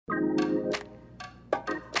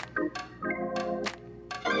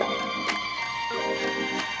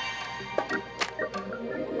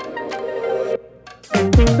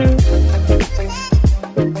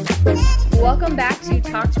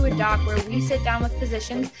Out to a Doc, where we sit down with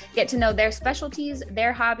physicians, get to know their specialties,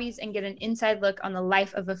 their hobbies, and get an inside look on the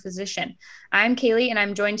life of a physician. I'm Kaylee, and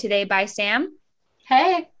I'm joined today by Sam.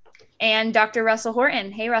 Hey. And Dr. Russell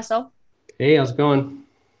Horton. Hey, Russell. Hey, how's it going?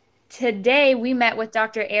 Today, we met with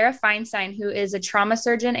Dr. Ara Feinstein, who is a trauma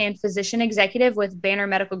surgeon and physician executive with Banner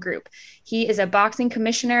Medical Group. He is a boxing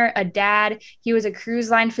commissioner, a dad. He was a cruise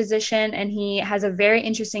line physician, and he has a very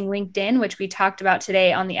interesting LinkedIn, which we talked about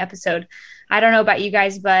today on the episode. I don't know about you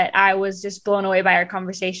guys, but I was just blown away by our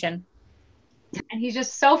conversation. And he's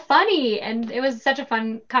just so funny, and it was such a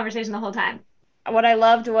fun conversation the whole time. What I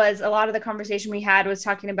loved was a lot of the conversation we had was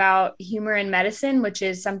talking about humor in medicine, which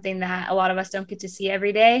is something that a lot of us don't get to see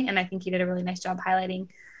every day. And I think he did a really nice job highlighting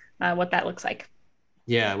what that looks like.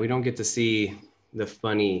 Yeah, we don't get to see the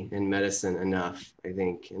funny in medicine enough, I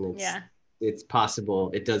think. And it's possible.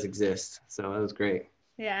 It does exist. So that was great.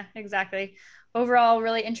 Yeah, exactly. Overall,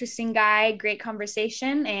 really interesting guy, great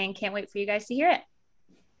conversation, and can't wait for you guys to hear it.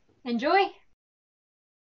 Enjoy.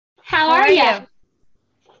 How are you?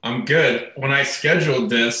 I'm good. When I scheduled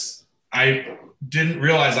this, I didn't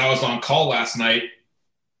realize I was on call last night.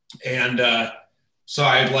 And so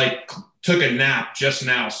I took a nap just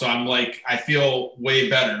now. So I'm I feel way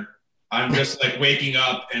better. I'm just waking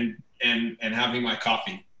up and having my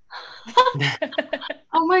coffee.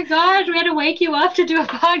 Oh my gosh, we had to wake you up to do a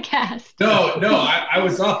podcast. No, I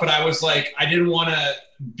was up, but I was I didn't want to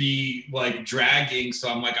be dragging. So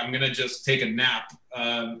I'm I'm going to just take a nap.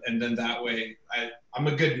 And then that way I'm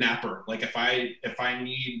a good napper. If I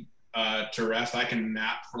need to rest, I can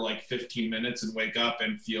nap for 15 minutes and wake up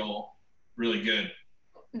and feel really good.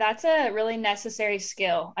 That's a really necessary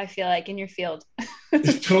skill, I feel like, in your field.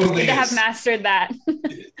 It totally to have mastered that.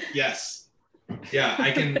 Yes. Yeah,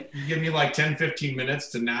 I can give me 10, 15 minutes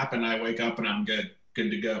to nap and I wake up and I'm good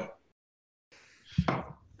to go.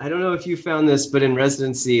 I don't know if you found this, but in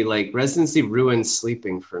residency, residency ruined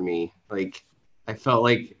sleeping for me. I felt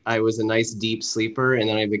like I was a nice deep sleeper, and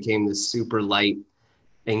then I became this super light,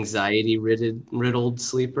 anxiety riddled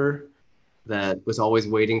sleeper that was always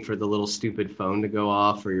waiting for the little stupid phone to go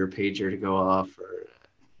off or your pager to go off, or it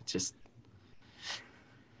just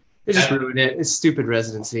ruined it. It's stupid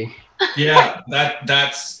residency. Yeah,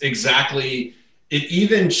 that's exactly. It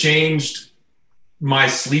even changed my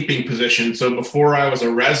sleeping position. So before I was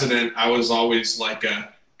a resident, I was always a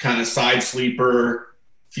kind of side sleeper,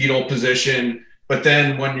 fetal position. But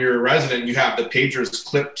then when you're a resident, you have the pagers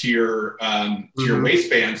clipped to your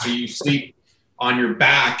waistband, so you sleep on your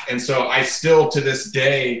back. And so I still, to this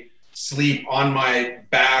day, sleep on my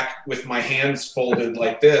back with my hands folded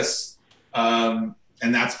like this, and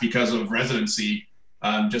that's because of residency.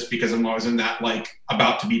 Just because I'm always in that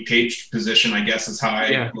about to be paged position, I guess is how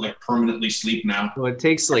I permanently sleep now. Well, it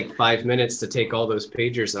takes 5 minutes to take all those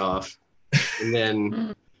pagers off, and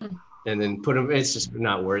then. And then put them, it's just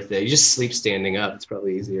not worth it. You just sleep standing up. It's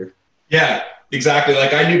probably easier. Yeah, exactly.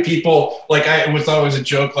 I knew people, it was always a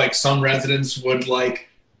joke, some residents would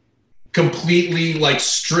completely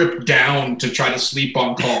strip down to try to sleep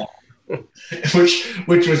on call,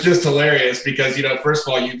 which was just hilarious because, first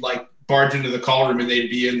of all, you'd barge into the call room and they'd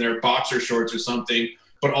be in their boxer shorts or something.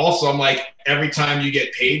 But also I'm every time you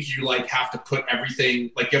get paged, you have to put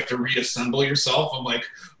everything, you have to reassemble yourself. I'm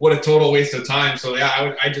what a total waste of time. So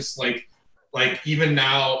yeah, I just even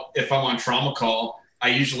now, if I'm on trauma call, I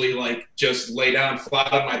usually just lay down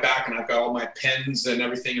flat on my back and I've got all my pens and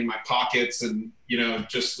everything in my pockets and,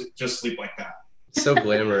 just sleep like that. So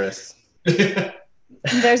glamorous.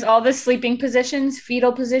 There's all the sleeping positions,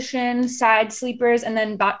 fetal position, side sleepers, and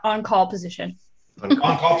then on-call position.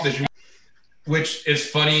 On-call position. Which is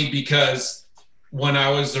funny because when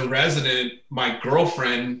I was a resident, my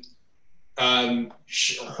girlfriend,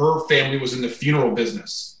 her family was in the funeral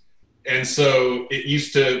business. And so it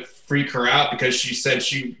used to freak her out because she said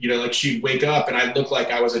she'd wake up and I'd look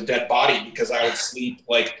like I was a dead body because I would sleep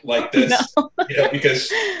like this, no.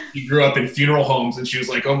 Because she grew up in funeral homes and she was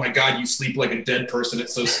like, oh my God, you sleep like a dead person.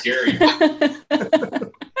 It's so scary.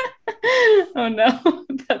 Oh no,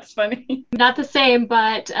 that's funny. Not the same,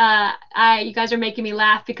 but you guys are making me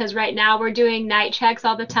laugh because right now we're doing night checks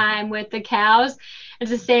all the time with the cows.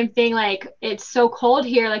 It's the same thing. It's so cold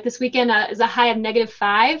here. This weekend is a high of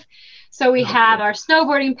 -5. So we have our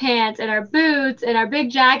snowboarding pants and our boots and our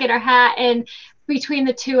big jacket, our hat, and between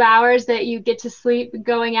the 2 hours that you get to sleep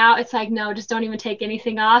going out, it's no, just don't even take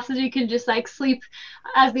anything off so you can just sleep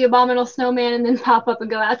as the abominable snowman and then pop up and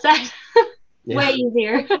go outside. Yeah. Way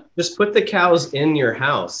easier. Just put the cows in your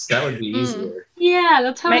house. That would be easier. Yeah,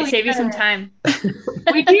 that's totally might save you some time.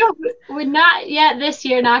 We're not yet this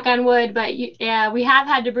year, knock on wood, but yeah, we have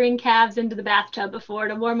had to bring calves into the bathtub before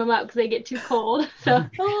to warm them up because they get too cold. So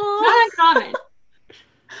not uncommon.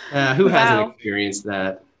 Who hasn't experienced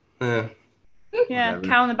that? Yeah, whatever.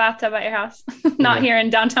 cow in the bathtub at your house. Not here in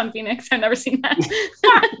downtown Phoenix. I've never seen that.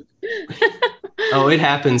 Oh, it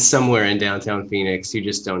happens somewhere in downtown Phoenix. You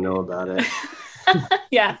just don't know about it.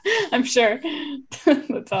 Yeah, I'm sure.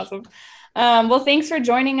 That's awesome. Well, thanks for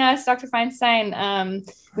joining us, Dr. Feinstein.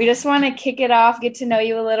 We just want to kick it off, get to know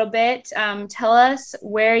you a little bit. Tell us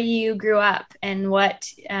where you grew up and what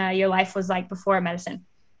your life was like before medicine.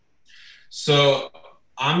 So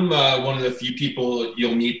I'm one of the few people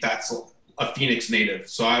you'll meet that's a Phoenix native.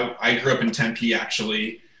 So I grew up in Tempe,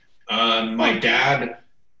 actually. My dad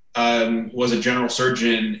was a general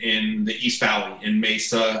surgeon in the East Valley in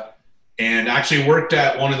Mesa, and actually worked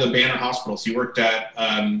at one of the Banner hospitals. He worked at,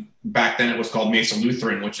 back then it was called Mesa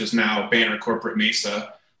Lutheran, which is now Banner Corporate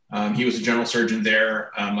Mesa. He was a general surgeon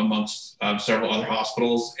there amongst several other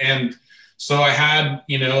hospitals. And so I had,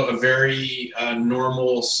 a very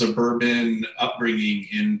normal suburban upbringing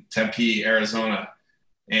in Tempe, Arizona.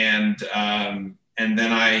 And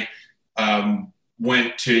then I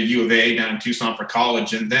went to U of A down in Tucson for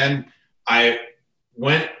college. And then I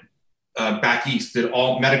went back east, did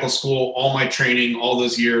all medical school, all my training, all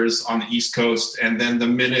those years on the East Coast. And then the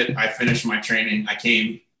minute I finished my training, I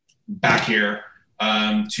came back here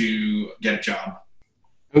to get a job.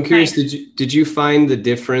 I'm curious, did you find the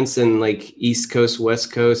difference in like East Coast,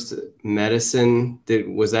 West Coast medicine?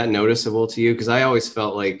 Was that noticeable to you? Because I always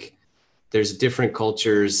felt like there's different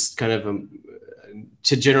cultures, kind of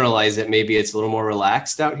to generalize it, maybe it's a little more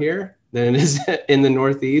relaxed out here than it is in the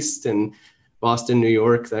Northeast and Boston, New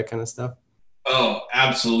York, that kind of stuff. Oh,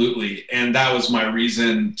 absolutely. And that was my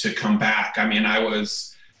reason to come back. I mean, I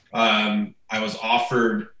was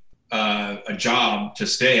offered a job to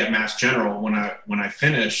stay at Mass General when I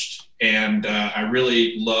finished, and I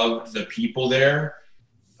really loved the people there.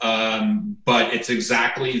 But it's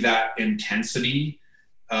exactly that intensity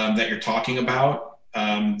that you're talking about,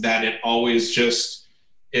 that it always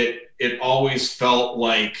it always felt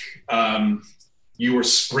like you were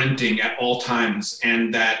sprinting at all times,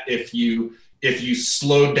 and that if you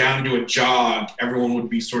slowed down to a jog, everyone would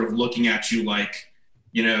be sort of looking at you like,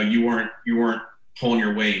 you weren't pulling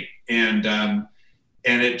your weight. And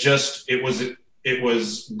it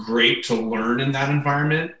was great to learn in that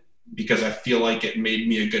environment, because I feel like it made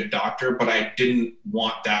me a good doctor, but I didn't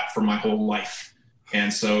want that for my whole life.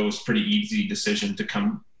 And so it was a pretty easy decision to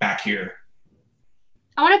come back here.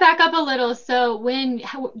 I want to back up a little. So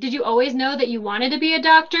did you always know that you wanted to be a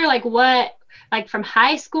doctor? Like what, like from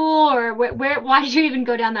high school, or why did you even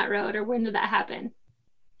go down that road, or when did that happen?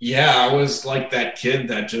 Yeah, I was like that kid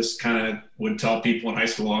that just kind of would tell people in high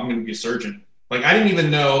school, I'm going to be a surgeon. Like I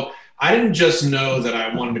didn't just know that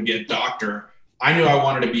I wanted to be a doctor. I knew I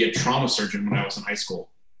wanted to be a trauma surgeon when I was in high school.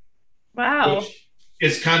 Wow. Which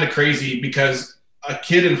is kind of crazy, because a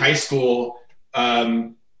kid in high school,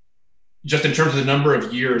 just in terms of the number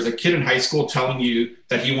of years, a kid in high school telling you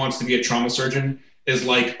that he wants to be a trauma surgeon is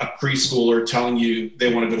like a preschooler telling you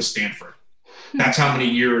they want to go to Stanford. That's how many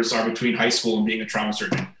years are between high school and being a trauma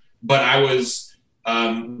surgeon. But I was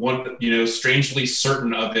strangely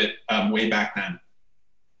certain of it way back then.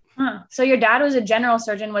 Huh. So your dad was a general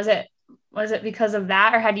surgeon. Was it because of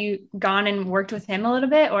that, or had you gone and worked with him a little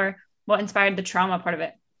bit, or what inspired the trauma part of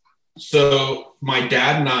it? So my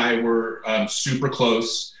dad and I were super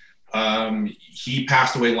close. He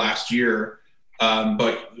passed away last year.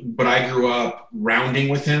 But I grew up rounding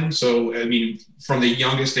with him. So, I mean, from the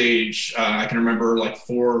youngest age, I can remember like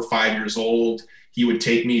 4 or 5 years old, he would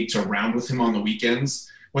take me to round with him on the weekends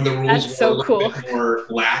when the rules were a little bit more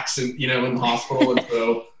lax and, in the hospital. And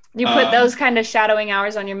so you put those kind of shadowing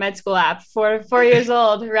hours on your med school app. 4 years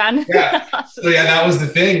old, round. Yeah. So yeah, that was the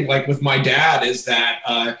thing. Like with my dad is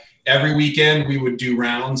that every weekend we would do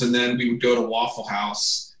rounds, and then we would go to Waffle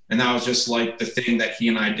House. And that was just like the thing that he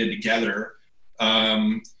and I did together.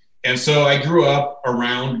 And so I grew up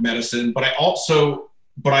around medicine, but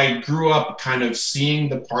I grew up kind of seeing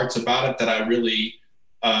the parts about it that I really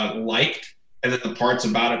liked, and then the parts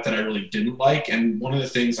about it that I really didn't like. And one of the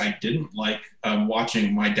things I didn't like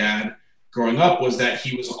watching my dad growing up was that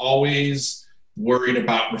he was always worried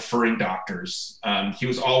about referring doctors. He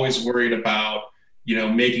was always worried about,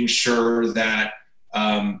 making sure that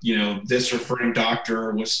this referring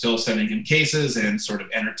doctor was still sending him cases and sort of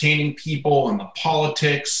entertaining people and the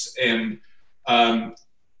politics, and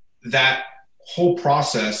that whole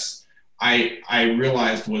process I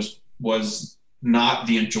realized was not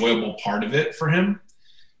the enjoyable part of it for him.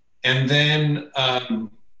 And then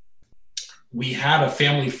we had a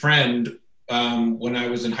family friend when I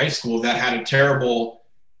was in high school that had a terrible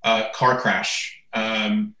car crash.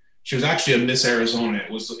 She was actually a Miss Arizona.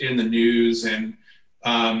 It was in the news, and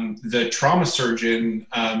the trauma surgeon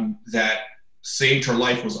that saved her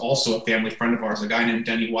life was also a family friend of ours, a guy named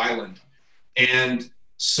Denny Weiland. And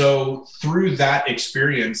so through that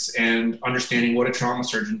experience and understanding what a trauma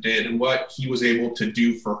surgeon did and what he was able to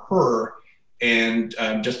do for her, and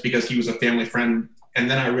just because he was a family friend,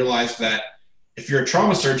 and then I realized that if you're a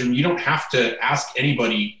trauma surgeon, you don't have to ask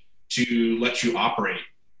anybody to let you operate.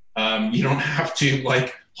 You don't have to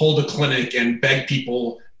like hold a clinic and beg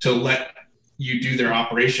people to let you do their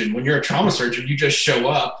operation. When you're a trauma surgeon, you just show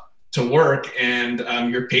up to work, and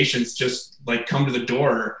your patients just like come to the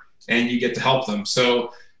door and you get to help them.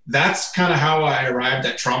 So that's kind of how I arrived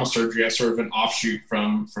at trauma surgery as sort of an offshoot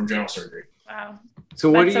from general surgery. Wow.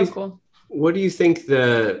 So Cool. What do you think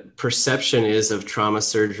the perception is of trauma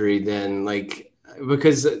surgery then? Like,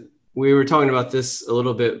 because we were talking about this a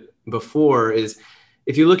little bit before, is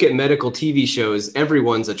if you look at medical TV shows,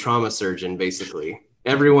 everyone's a trauma surgeon, basically.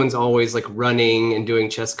 Everyone's always like running and doing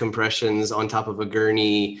chest compressions on top of a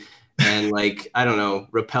gurney and like, I don't know,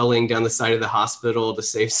 rappelling down the side of the hospital to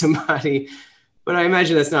save somebody. But I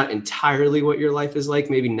imagine that's not entirely what your life is like,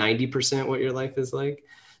 maybe 90% what your life is like.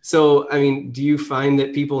 So, I mean, do you find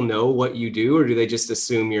that people know what you do, or do they just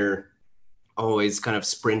assume you're always kind of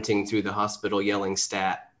sprinting through the hospital yelling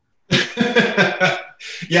stat?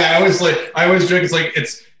 Yeah, I always joke.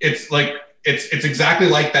 It's exactly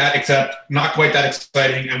like that, except not quite that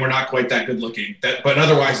exciting, and we're not quite that good looking. But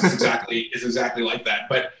otherwise, it's exactly like that.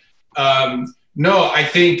 But no, I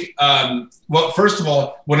think well, first of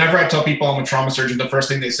all, whenever I tell people I'm a trauma surgeon, the first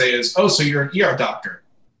thing they say is, "Oh, so you're an ER doctor?"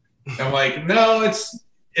 I'm like, no,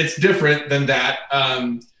 it's different than that.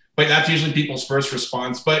 But that's usually people's first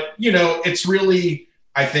response. But you know, it's really,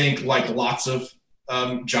 I think, like lots of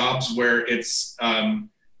jobs where it's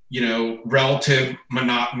you know, relative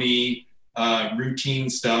monotony, routine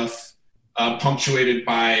stuff, punctuated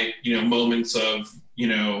by, you know, moments of, you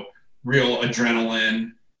know, real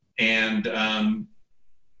adrenaline. And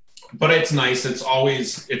but it's nice. It's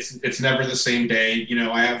always, it's never the same day. You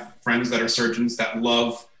know, I have friends that are surgeons that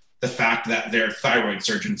love the fact that they're thyroid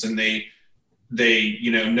surgeons, and they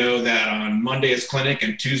you know that on Monday is clinic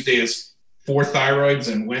and Tuesday is 4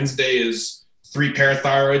 thyroids and Wednesday is 3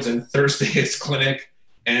 parathyroids and Thursday is clinic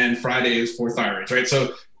and Friday is 4 thyroids, right?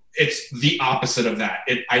 So it's the opposite of that.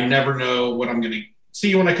 I never know what I'm going to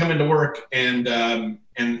see when I come into work, and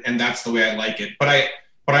that's the way I like it. But I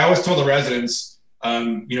always tell the residents,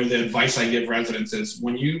 you know, the advice I give residents is,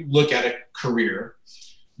 when you look at a career,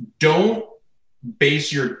 don't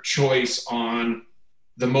base your choice on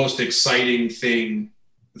the most exciting thing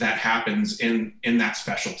that happens in that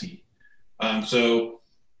specialty. So,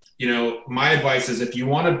 you know, my advice is, if you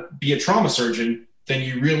want to be a trauma surgeon, then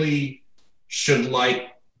you really should like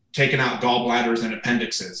taking out gallbladders and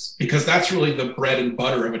appendixes, because that's really the bread and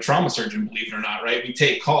butter of a trauma surgeon, believe it or not, right? We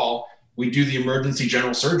take call, we do the emergency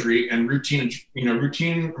general surgery, and routine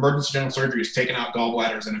emergency general surgery is taking out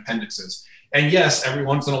gallbladders and appendixes. And yes, every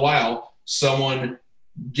once in a while, someone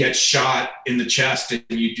gets shot in the chest and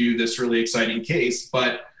you do this really exciting case,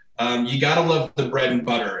 but you got to love the bread and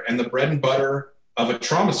butter. And the bread and butter of a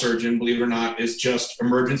trauma surgeon, believe it or not, is just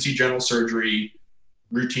emergency general surgery,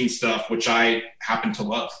 routine stuff, which I happen to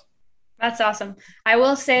love. That's awesome. I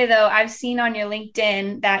will say, though, I've seen on your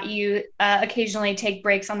LinkedIn that you occasionally take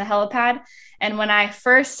breaks on the helipad. And when I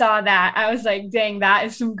first saw that, I was like, dang, that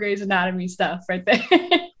is some Grey's Anatomy stuff right there.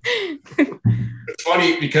 It's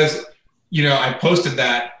funny because, you know, I posted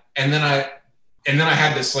that, and then I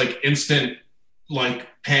had this like instant like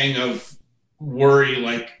pang of worry,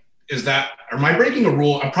 like, am I breaking a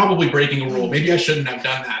rule? I'm probably breaking a rule. Maybe I shouldn't have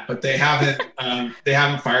done that, but they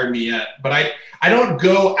haven't fired me yet. But I don't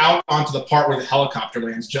go out onto the part where the helicopter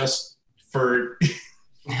lands, just so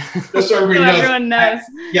everyone knows.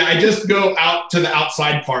 I just go out to the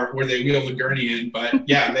outside part where they wheel the gurney in. But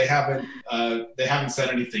yeah, they haven't said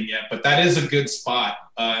anything yet. But that is a good spot.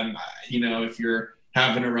 You know, if you're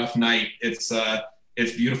having a rough night, it's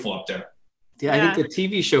beautiful up there. Yeah, I think the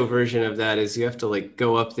TV show version of that is you have to like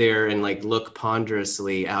go up there and like look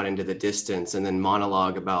ponderously out into the distance and then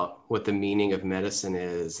monologue about what the meaning of medicine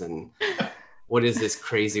is and what is this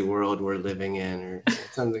crazy world we're living in, or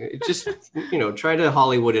something. Just, you know, try to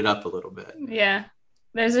Hollywood it up a little bit. Yeah.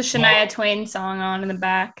 There's a Shania Twain song on in the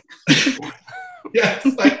back. Yeah,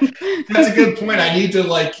 like, that's a good point. I need to,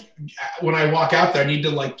 like, when I walk out there, I need to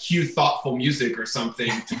like cue thoughtful music or something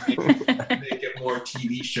to make it more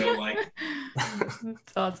TV show like.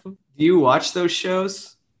 That's awesome. Do you watch those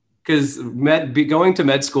shows? because going to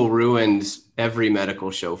med school ruined every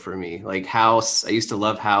medical show for me. Like House, I used to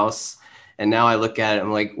love House, and now I look at it,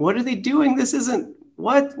 I'm like, what are they doing? This isn't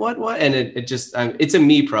what, and it just it's a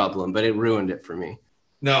me problem, but it ruined it for me.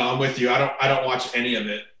 No, I'm with you. I don't watch any of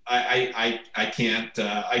it. I can't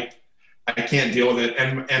I can't deal with it,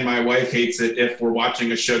 and my wife hates it if we're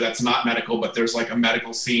watching a show that's not medical, but there's like a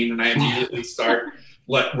medical scene, and I immediately start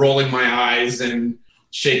rolling my eyes and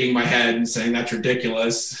shaking my head and saying that's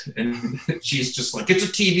ridiculous, and she's just like, it's a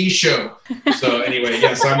TV show. So anyway,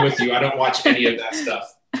 yes, I'm with you. I don't watch any of that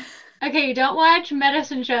stuff. Okay, you don't watch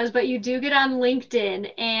medicine shows, but you do get on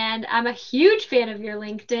LinkedIn, and I'm a huge fan of your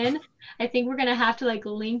LinkedIn. I think we're going to have to like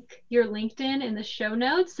link your LinkedIn in the show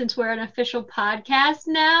notes since we're an official podcast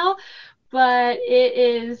now, but it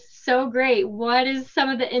is so great. What is some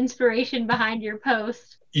of the inspiration behind your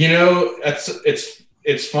post? You know,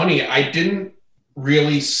 it's funny. I didn't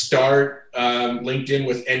really start LinkedIn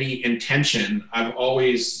with any intention. I've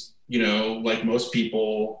always, you know, like most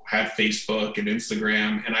people, had Facebook and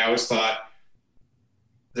Instagram, and I always thought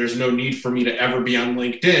there's no need for me to ever be on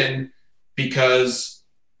LinkedIn because,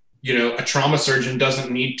 you know, a trauma surgeon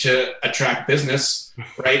doesn't need to attract business,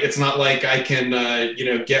 right? It's not like I can, you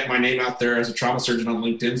know, get my name out there as a trauma surgeon on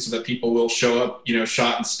LinkedIn so that people will show up, you know,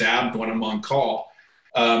 shot and stabbed when I'm on call.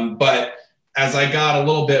 But as I got a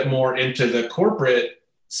little bit more into the corporate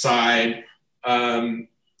side, I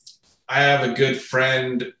have a good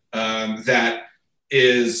friend that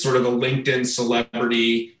is sort of a LinkedIn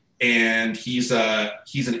celebrity, and he's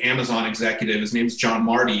an Amazon executive. His name's John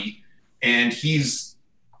Marty, and he's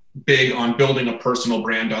big on building a personal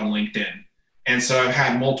brand on LinkedIn. And so I've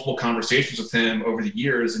had multiple conversations with him over the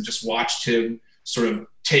years and just watched him sort of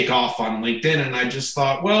take off on LinkedIn. And I just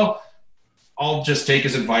thought, well, I'll just take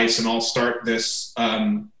his advice and I'll start this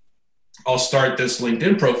LinkedIn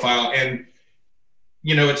profile. And,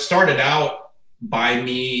 you know, it started out by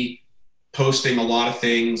me posting a lot of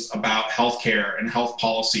things about healthcare and health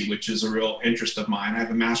policy, which is a real interest of mine. I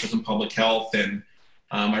have a master's in public health, and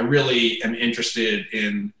I really am interested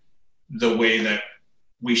in the way that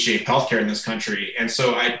we shape healthcare in this country. And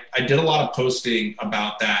so I did a lot of posting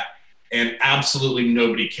about that, and absolutely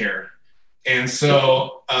nobody cared. And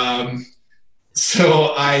so,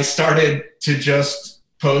 so I started to just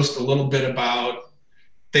post a little bit about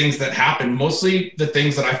things that happen, mostly the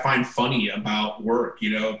things that I find funny about work,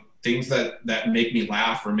 you know, things that make me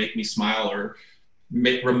laugh or make me smile or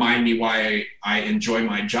remind me why I enjoy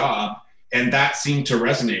my job. And that seemed to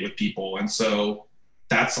resonate with people. And so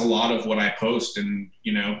that's a lot of what I post, and,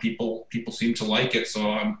 you know, people seem to like it.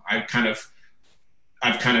 So I've kind of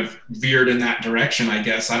veered in that direction, I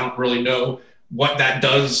guess. I don't really know what that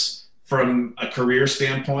does from a career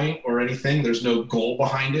standpoint or anything. There's no goal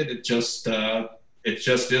behind it. It just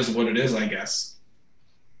is what it is, I guess.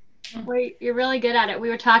 Wait, you're really good at it. We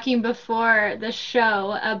were talking before the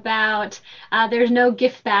show about there's no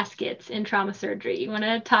gift baskets in trauma surgery. You want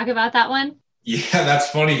to talk about that one? Yeah,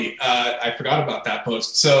 that's funny. I forgot about that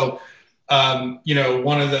post. So, you know,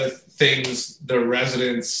 one of the things the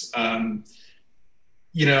residents,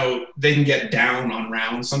 you know, they can get down on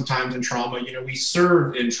rounds sometimes in trauma. You know, we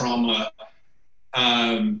serve in trauma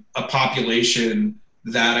a population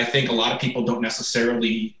that I think a lot of people don't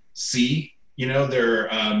necessarily see. You know, they're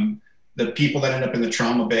the people that end up in the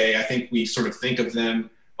trauma bay. I think we sort of think of them,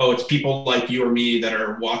 oh, it's people like you or me that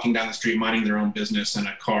are walking down the street minding their own business and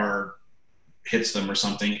a car hits them or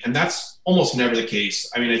something. And that's almost never the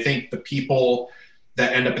case. I mean, I think the people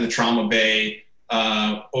that end up in the trauma bay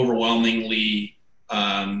overwhelmingly,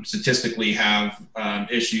 statistically, have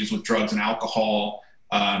issues with drugs and alcohol.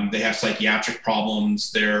 They have psychiatric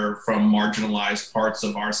problems. They're from marginalized parts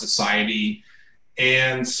of our society.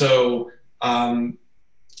 And so,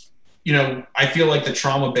 you know, I feel like the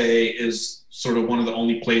trauma bay is sort of one of the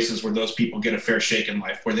only places where those people get a fair shake in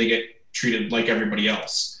life, where they get treated like everybody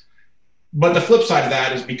else. But the flip side of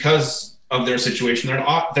that is, because of their situation,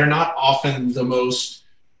 they're not often the most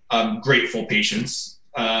grateful patients.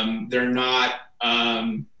 They're not,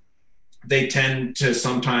 they tend to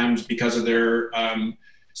sometimes, because of their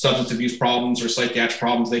substance abuse problems or psychiatric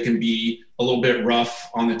problems, they can be a little bit rough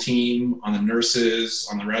on the team, on the nurses,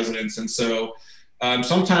 on the residents. And so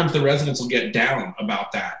sometimes the residents will get down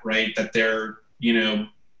about that, right? That they're, you know,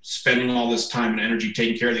 spending all this time and energy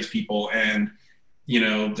taking care of these people, and, you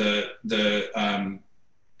know, the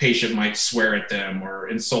patient might swear at them or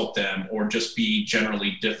insult them or just be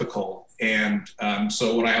generally difficult. And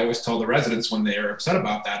so what I always tell the residents when they are upset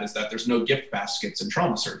about that is that there's no gift baskets in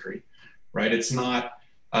trauma surgery, right? It's not,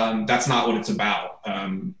 that's not what it's about.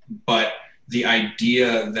 But the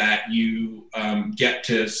idea that you get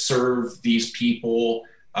to serve these people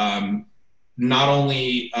not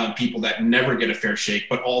only people that never get a fair shake,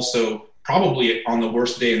 but also probably on the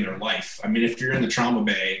worst day in their life. I mean, if you're in the trauma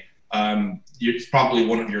bay, it's probably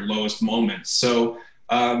one of your lowest moments. So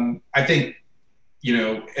I think,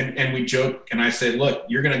 and we joke, and I say, look,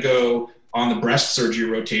 you're going to go on the breast surgery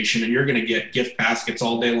rotation and you're going to get gift baskets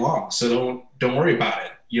all day long. So don't worry about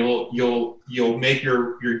it. You'll make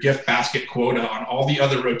your gift basket quota on all the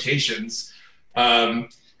other rotations.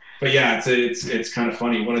 But yeah, it's kind of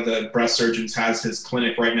funny. One of the breast surgeons has his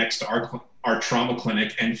clinic right next to our trauma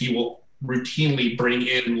clinic, and he will routinely bring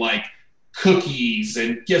in like cookies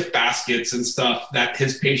and gift baskets and stuff that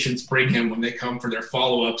his patients bring him when they come for their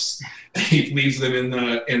follow-ups. He leaves them in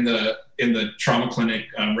the trauma clinic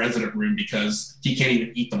resident room because he can't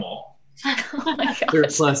even eat them all. Oh my gosh.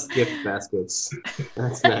 Surplus gift baskets.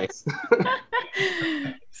 That's nice.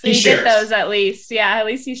 So you get those at least. Yeah, at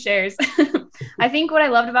least he shares. I think what I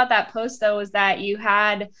loved about that post, though, was that you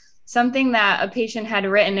had something that a patient had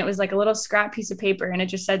written. It was like a little scrap piece of paper, and it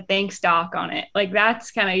just said, "Thanks, doc," on it. Like,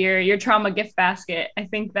 that's kind of your trauma gift basket. I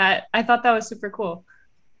thought that was super cool.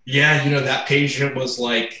 Yeah, that patient was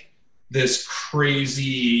like this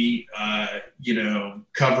crazy,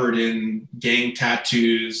 covered in gang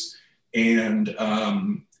tattoos, and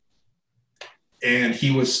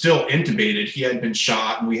he was still intubated. He had been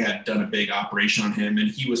shot, and we had done a big operation on him, and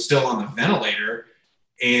he was still on the ventilator,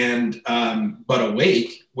 and but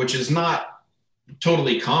awake, which is not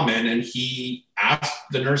totally common. And he asked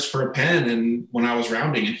the nurse for a pen, and when I was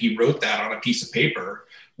rounding, and he wrote that on a piece of paper,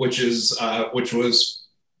 which was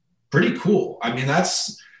pretty cool. I mean,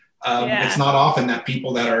 that's it's not often that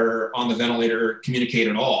people that are on the ventilator communicate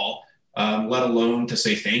at all, let alone to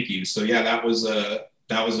say thank you. So yeah, that was a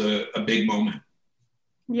big moment.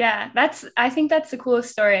 Yeah, I think that's the coolest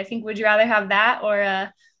story. I think, would you rather have that or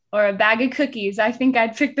a bag of cookies? I think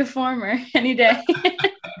I'd pick the former any day.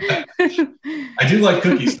 I do like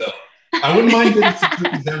cookies though. I wouldn't mind getting some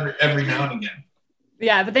cookies every now and again.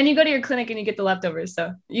 Yeah, but then you go to your clinic and you get the leftovers,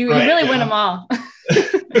 so you really win them all.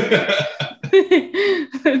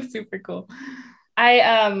 That's super cool.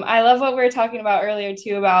 I love what we were talking about earlier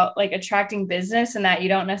too, about like attracting business, and that you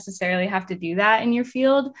don't necessarily have to do that in your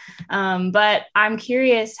field. But I'm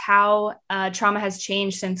curious how trauma has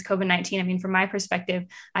changed since COVID-19. I mean, from my perspective,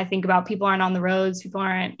 I think about people aren't on the roads, people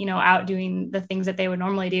aren't, out doing the things that they would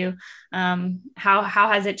normally do. How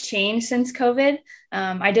has it changed since COVID?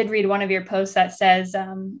 I did read one of your posts that says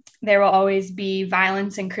there will always be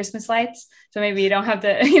violence and Christmas lights. So maybe you don't have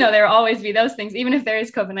to, there will always be those things, even if there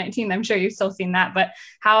is COVID-19. I'm sure you've still seen that, but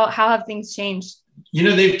how have things changed?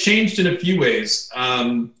 They've changed in a few ways.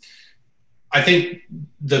 I think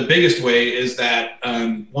the biggest way is that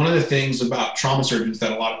one of the things about trauma surgeons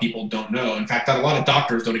that a lot of people don't know, in fact, that a lot of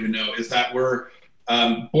doctors don't even know, is that we're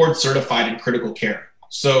board certified in critical care.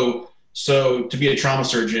 So to be a trauma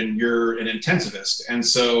surgeon, you're an intensivist. And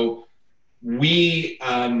so we,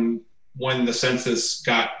 when the census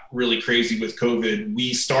got really crazy with COVID,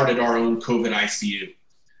 we started our own COVID ICU,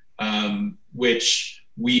 which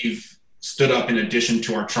we've stood up in addition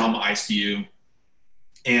to our trauma ICU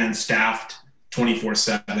and staffed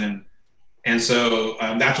 24/7. And so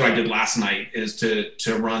that's what I did last night, is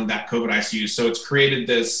to run that COVID ICU. So it's created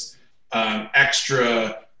this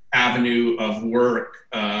extra avenue of work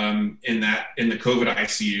in the COVID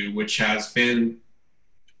ICU, which has been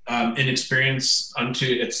an experience unto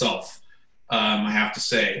itself, I have to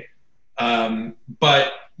say.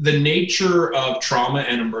 But the nature of trauma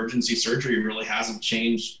and emergency surgery really hasn't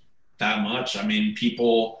changed that much. I mean,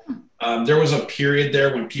 people, there was a period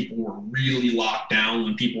there when people were really locked down,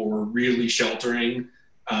 when people were really sheltering,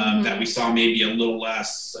 that we saw maybe a little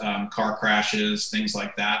less car crashes, things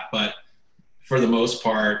like that. But for the most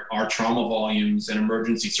part, our trauma volumes and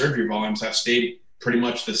emergency surgery volumes have stayed pretty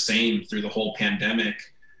much the same through the whole pandemic.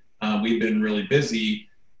 We've been really busy.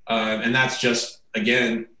 And that's just,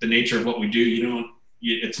 again, the nature of what we do. You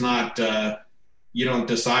don't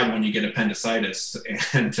decide when you get appendicitis.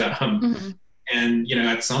 And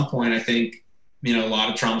at some point, I think, a lot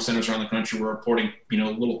of trauma centers around the country were reporting,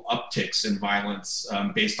 little upticks in violence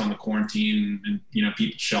based on the quarantine and,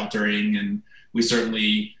 people sheltering. And we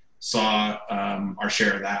certainly saw our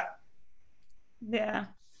share of that. Yeah.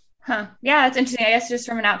 Huh. Yeah, that's interesting. I guess just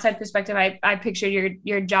from an outside perspective, I pictured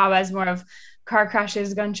your job as more of car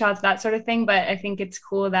crashes, gunshots, that sort of thing. But I think it's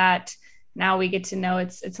cool that now we get to know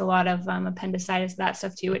it's a lot of appendicitis, that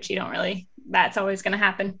stuff too, which you don't really, that's always going to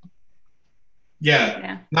happen.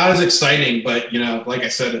 Yeah. Not as exciting, but like I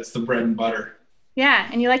said, it's the bread and butter. Yeah.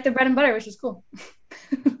 And you like the bread and butter, which is cool.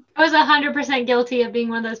 I was 100% guilty of being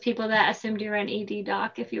one of those people that assumed you were an ED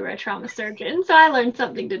doc if you were a trauma surgeon. So I learned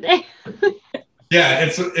something today. Yeah,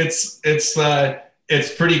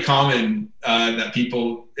 it's pretty common that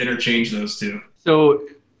people interchange those two. So,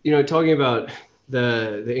 talking about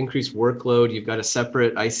the increased workload, you've got a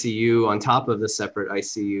separate ICU on top of the separate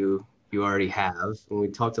ICU you already have. And we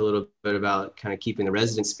talked a little bit about kind of keeping the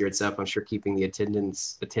resident spirits up. I'm sure keeping the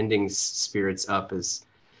attending spirits up is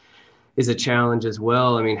a challenge as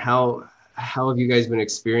well. I mean, how have you guys been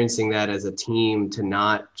experiencing that as a team to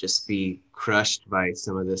not just be crushed by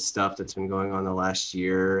some of this stuff that's been going on the last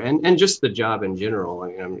year and just the job in general?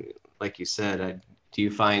 I mean, like you said, do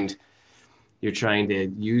you find you're trying to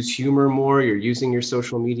use humor more, you're using your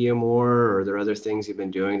social media more, or are there other things you've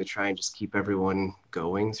been doing to try and just keep everyone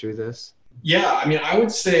going through this? Yeah, I mean, I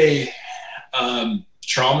would say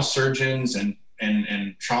trauma surgeons and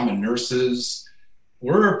trauma nurses,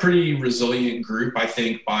 we're a pretty resilient group, I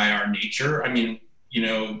think, by our nature. I mean,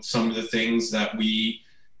 some of the things that we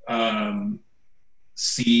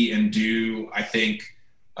see and do, I think,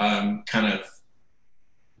 kind of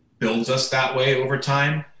builds us that way over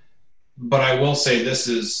time. But I will say this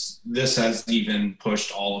has even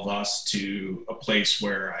pushed all of us to a place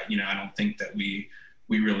where, I don't think that we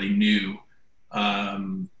really knew.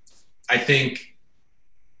 I think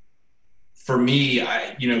for me,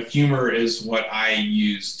 humor is what I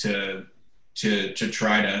use to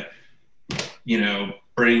try to,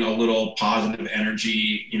 bring a little positive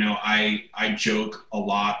energy. I joke a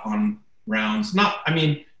lot on rounds.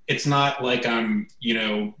 It's not like I'm,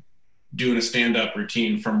 doing a stand-up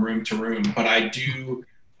routine from room to room, but I do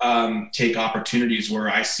take opportunities where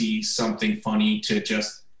I see something funny to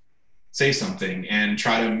just say something and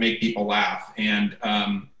try to make people laugh. And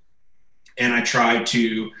I try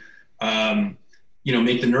to,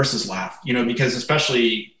 make the nurses laugh, because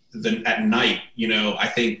especially at night,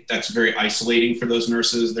 I think that's very isolating for those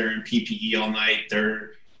nurses. They're in PPE all night.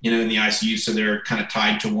 They're, in the ICU, so they're kind of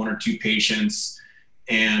tied to one or two patients.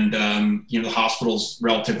 And, the hospital's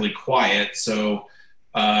relatively quiet. So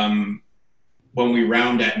when we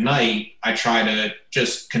round at night, I try to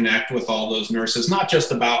just connect with all those nurses, not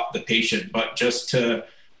just about the patient, but just to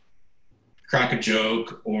crack a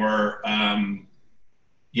joke or,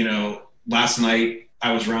 last night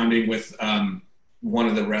I was rounding with one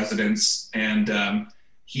of the residents, and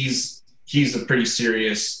he's a pretty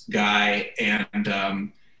serious guy,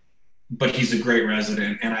 and but he's a great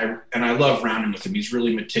resident, and I love rounding with him. He's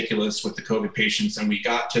really meticulous with the COVID patients. And we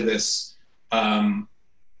got to this room,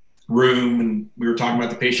 and we were talking about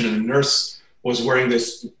the patient, and the nurse was wearing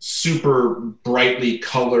this super brightly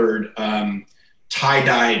colored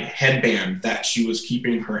tie-dyed headband that she was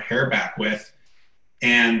keeping her hair back with.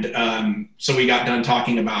 And so we got done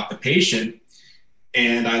talking about the patient,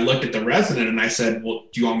 and I looked at the resident and I said, well,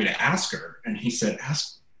 do you want me to ask her? And he said,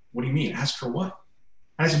 what do you mean? Ask her what?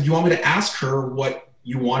 And I said, do you want me to ask her what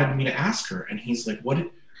you wanted me to ask her? And he's like, what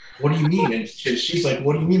do you mean? And she's like,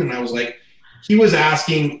 what do you mean? And I was like, he was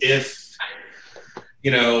asking if,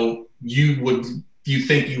 you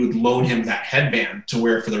think you would loan him that headband to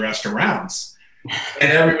wear for the rest of rounds?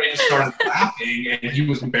 And everybody just started laughing, and he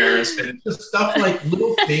was embarrassed. And it's just stuff like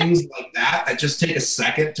little things like that just take a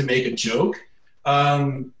second to make a joke,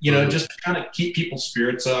 just to kind of keep people's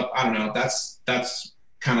spirits up. I don't know. That's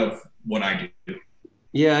kind of what I do.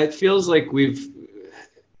 Yeah, it feels like I'm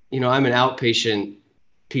an outpatient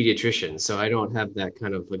pediatrician, so I don't have that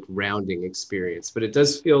kind of like rounding experience, but it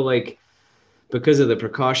does feel like because of the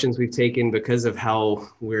precautions we've taken, because of how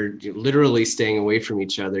we're literally staying away from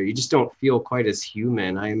each other, you just don't feel quite as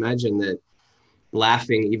human. I imagine that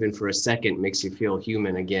laughing even for a second makes you feel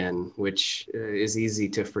human again, which is easy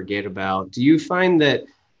to forget about. Do you find that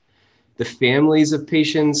the families of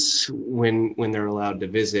patients, when they're allowed to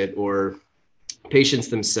visit, or patients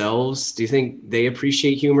themselves, do you think they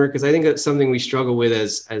appreciate humor? Because I think that's something we struggle with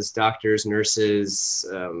as doctors, nurses,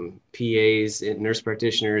 PAs, nurse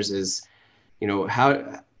practitioners is,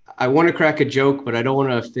 how I want to crack a joke, but I don't want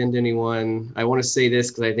to offend anyone. I want to say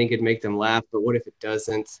this because I think it'd make them laugh, but what if it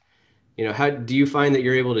doesn't? How do you find that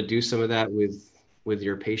you're able to do some of that with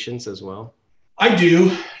your patients as well? I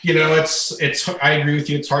do. It's I agree with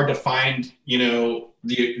you. It's hard to find,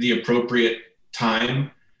 the appropriate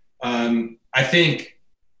time. I think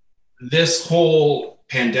this whole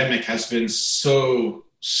pandemic has been so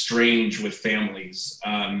strange with families,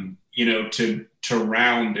 to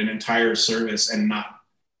round an entire service and not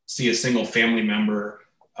see a single family member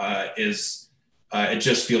it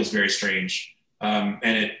just feels very strange. And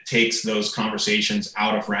it takes those conversations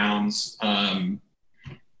out of rounds and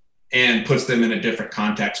puts them in a different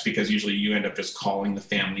context, because usually you end up just calling the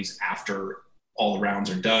families after all the rounds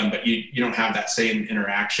are done, but you don't have that same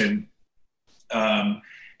interaction. And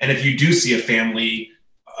if you do see a family,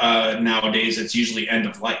 nowadays it's usually end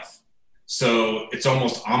of life. So it's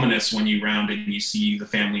almost ominous when you round and you see the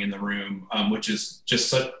family in the room, which is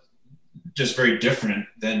just very different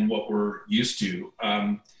than what we're used to.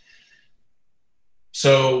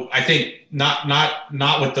 So I think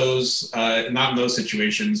not with those, not in those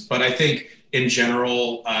situations, but I think in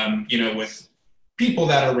general, with people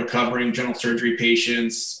that are recovering, general surgery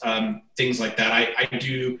patients, things like that, I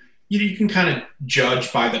do, you can kind of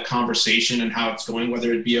judge by the conversation and how it's going,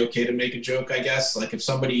 whether it'd be okay to make a joke, I guess. Like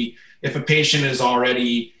if a patient is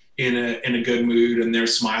already in a good mood and they're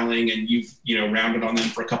smiling and you've, rounded on them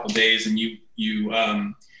for a couple of days and you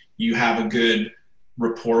have a good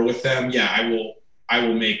rapport with them. Yeah, I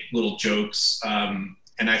will make little jokes. And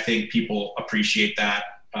I think people appreciate that.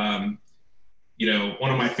 One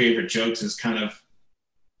of my favorite jokes is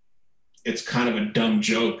it's kind of a dumb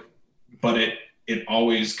joke, but it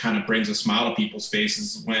always kind of brings a smile to people's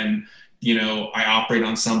faces when, I operate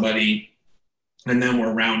on somebody and then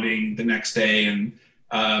we're rounding the next day and,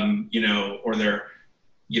 or they're,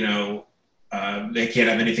 they can't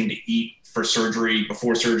have anything to eat for surgery,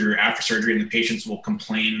 before surgery or after surgery, and the patients will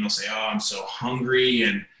complain and they'll say, oh, I'm so hungry.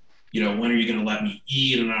 And, when are you going to let me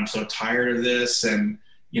eat? And I'm so tired of this. And,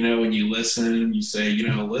 when you listen, you say,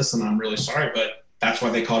 listen, I'm really sorry, but that's why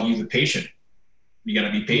they call you the patient. You got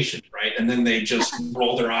to be patient, right? And then they just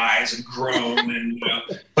roll their eyes and groan and,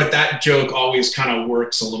 but that joke always kind of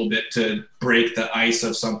works a little bit to break the ice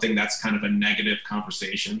of something that's kind of a negative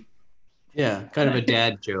conversation. Yeah, kind of a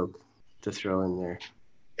dad joke to throw in there.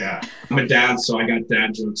 Yeah, I'm a dad, so I got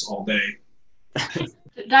dad jokes all day.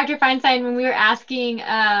 Dr. Feinstein, when we were asking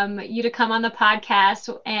you to come on the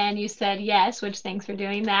podcast and you said yes, which thanks for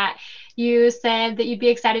doing that, you said that you'd be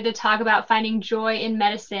excited to talk about finding joy in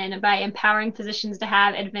medicine by empowering physicians to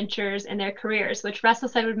have adventures in their careers, which Russell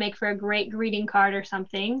said would make for a great greeting card or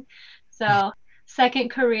something. So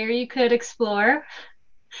second career you could explore.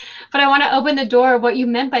 But I want to open the door of what you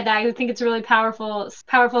meant by that. I think it's a really powerful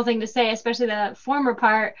thing to say, especially the former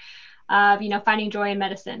part of, finding joy in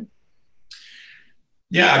medicine.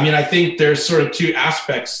 Yeah, I think there's sort of two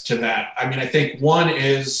aspects to that. I think one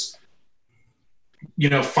is,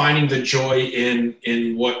 finding the joy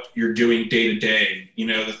in what you're doing day to day,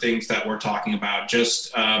 the things that we're talking about,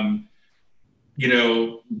 just,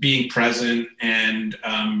 being present and,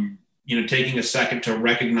 taking a second to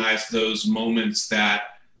recognize those moments that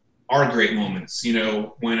are great moments.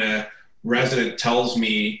 When a resident tells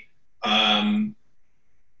me, I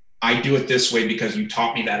do it this way because you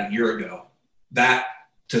taught me that a year ago, that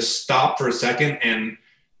to stop for a second and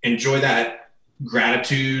enjoy that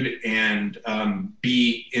gratitude and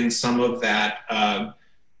be in some of that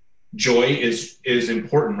joy is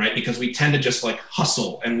important, right? Because we tend to just like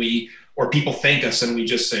hustle or people thank us and we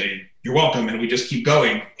just say, you're welcome. And we just keep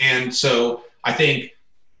going. And so I think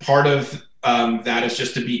part of that is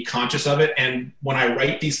just to be conscious of it. And when I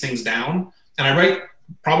write these things down, and I write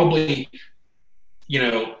probably,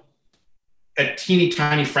 a teeny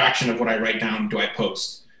tiny fraction of what I write down do I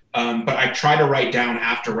post. But I try to write down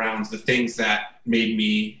after rounds the things that made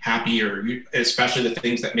me happy, or especially the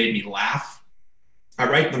things that made me laugh. I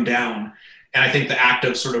write them down. And I think the act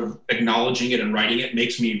of sort of acknowledging it and writing it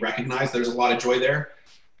makes me recognize there's a lot of joy there.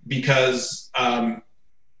 Because,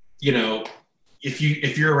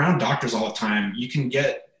 if you're around doctors all the time,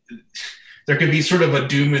 there can be sort of a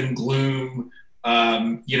doom and gloom,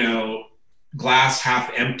 glass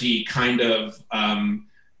half empty kind of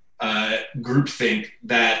groupthink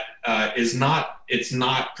that it's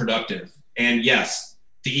not productive. And yes,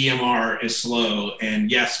 the EMR is slow, and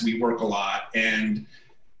yes, we work a lot, and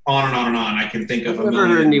on and on and on. I can think of I've never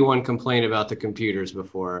heard anyone complain about the computers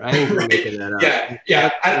before. I think you're making that up.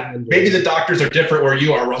 Yeah. Maybe the doctors are different where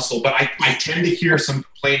you are, Russell, but I tend to hear some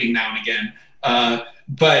complaining now and again.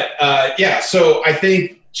 So I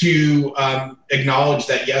think to acknowledge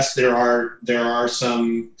that, yes, there are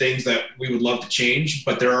some things that we would love to change,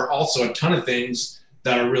 but there are also a ton of things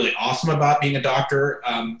that are really awesome about being a doctor,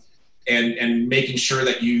 and making sure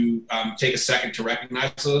that you take a second to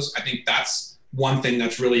recognize those. I think that's one thing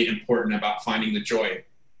that's really important about finding the joy.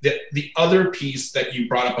 The other piece that you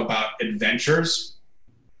brought up about adventures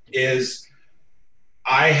is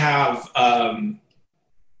I have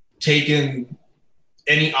taken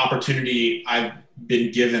any opportunity I've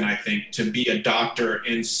been given, I think, to be a doctor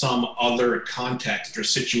in some other context or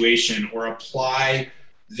situation, or apply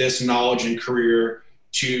this knowledge and career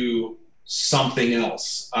to something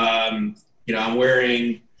else. I'm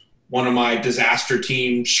wearing one of my disaster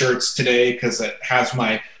team shirts today because it has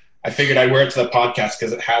I figured I'd wear it to the podcast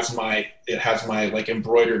because it has my like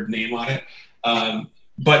embroidered name on it.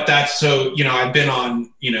 but that's so, I've been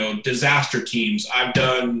on, disaster teams. I've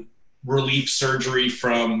done relief surgery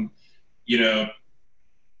from,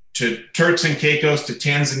 to Turks and Caicos, to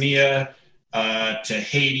Tanzania, to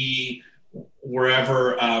Haiti,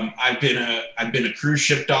 wherever. I've been a cruise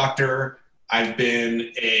ship doctor. I've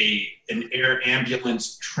been an air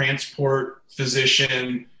ambulance transport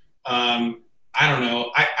physician. I don't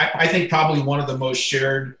know. I think probably one of the most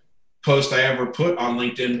shared posts I ever put on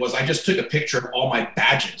LinkedIn was I just took a picture of all my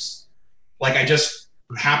badges. Like I just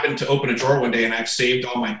happened to open a drawer one day and I've saved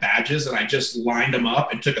all my badges and I just lined them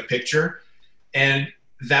up and took a picture. And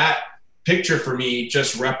that picture for me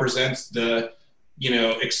just represents the,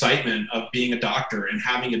 excitement of being a doctor and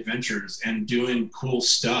having adventures and doing cool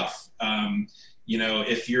stuff.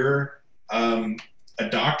 If you're a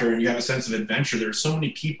doctor and you have a sense of adventure, there's so many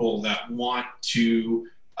people that want to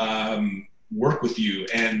work with you.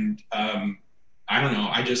 And I don't know,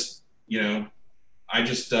 I just think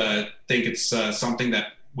it's something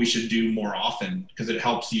that we should do more often because it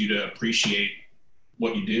helps you to appreciate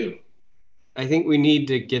what you do. I think we need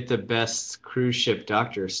to get the best cruise ship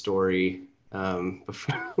doctor story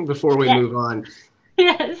before we move on.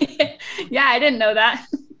 Yes. Yeah, I didn't know that.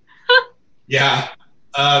 Yeah.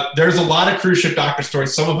 There's a lot of cruise ship doctor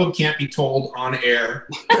stories. Some of them can't be told on air.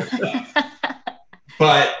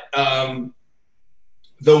 But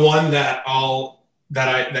the one that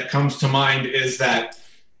comes to mind is that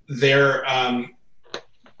their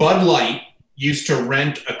Bud Light used to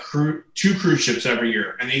rent two cruise ships every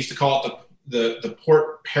year, and they used to call it the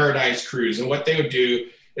Port Paradise Cruise. And what they would do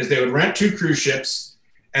is they would rent two cruise ships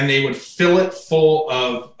and they would fill it full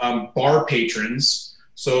of bar patrons.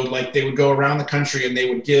 So like they would go around the country and they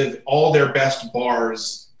would give all their best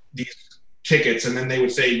bars these tickets, and then they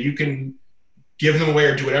would say, you can give them away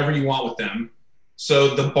or do whatever you want with them.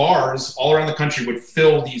 So the bars all around the country would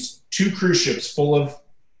fill these two cruise ships full of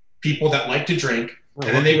people that like to drink. Oh,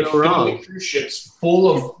 and then they would fill the cruise ships full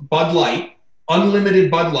of Bud Light, unlimited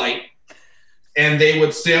Bud Light. And they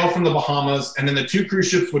would sail from the Bahamas, and then the two cruise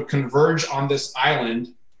ships would converge on this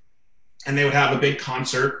island, and they would have a big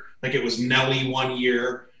concert, like it was Nelly one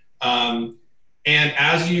year. And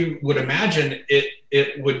as you would imagine,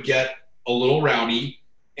 it would get a little rowdy.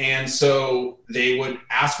 And so they would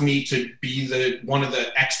ask me to be one of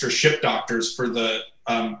the extra ship doctors for the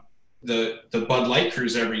Bud Light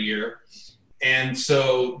cruise every year. And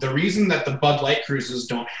so the reason that the Bud Light cruises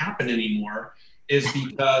don't happen anymore is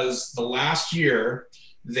because the last year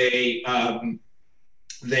they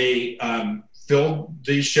filled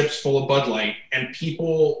these ships full of Bud Light, and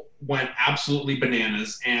people went absolutely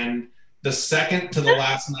bananas. And the second to the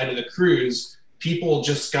last night of the cruise, people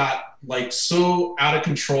just got like so out of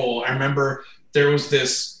control. I remember there was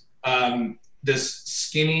this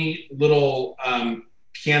skinny little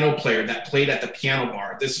piano player that played at the piano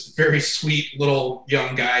bar, this very sweet little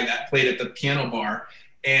young guy that played at the piano bar.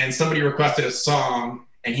 And somebody requested a song,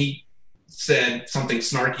 and he said something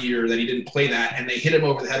snarky or that he didn't play that, and they hit him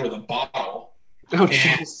over the head with a bottle. Oh,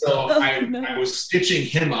 and so I was stitching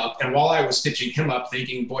him up, and while I was stitching him up,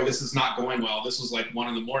 thinking, boy, this is not going well. This was like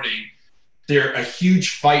 1 a.m. A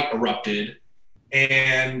huge fight erupted,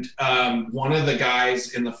 and one of the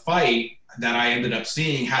guys in the fight that I ended up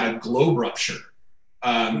seeing had a globe rupture.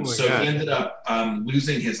 So he ended up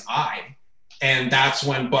losing his eye. And that's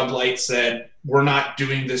when Bud Light said, we're not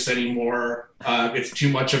doing this anymore. It's too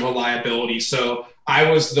much of a liability. So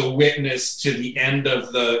I was the witness to the end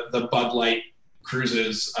of the Bud Light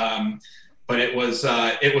cruises. But it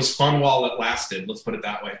was fun while it lasted. Let's put it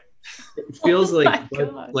that way. It feels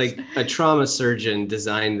like a trauma surgeon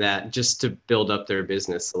designed that just to build up their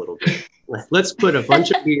business a little bit. Let's put a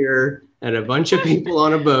bunch of beer and a bunch of people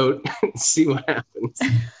on a boat and see what happens.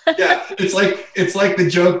 Yeah, it's like the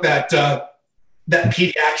joke that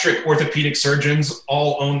pediatric orthopedic surgeons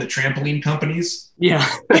all own the trampoline companies. Yeah.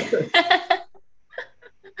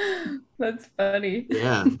 That's funny.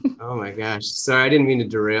 Yeah. Oh my gosh. Sorry, I didn't mean to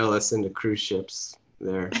derail us into cruise ships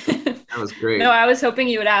there. That was great. No, I was hoping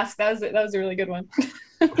you would ask. That was a really good one.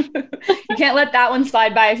 You can't let that one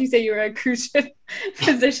slide by if you say you were a cruise ship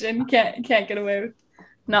physician. Can't get away with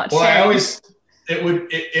not sharing.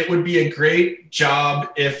 It would be a great job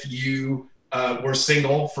if you were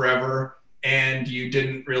single forever and you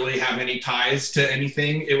didn't really have any ties to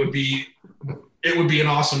anything. It would be an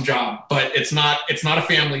awesome job, but it's not a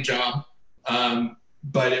family job.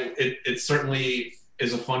 But it certainly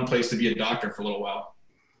is a fun place to be a doctor for a little while.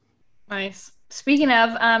 Nice. Speaking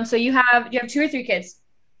of, so you have 2 or 3 kids?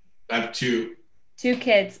 I have 2. 2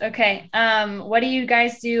 kids. Okay. What do you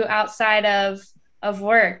guys do outside of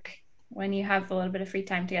work when you have a little bit of free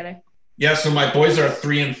time together? Yeah. So my boys are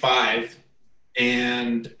 3 and 5.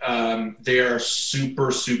 and they are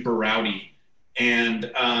super, super rowdy.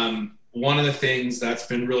 And one of the things that's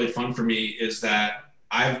been really fun for me is that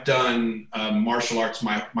I've done martial arts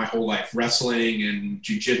my whole life, wrestling and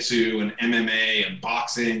jujitsu and MMA and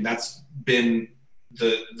boxing. That's been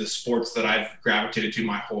the sports that I've gravitated to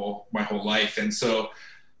my whole life. And so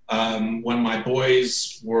when my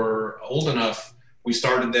boys were old enough, we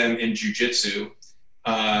started them in jujitsu,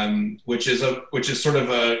 which is sort of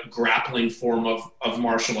a grappling form of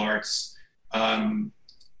martial arts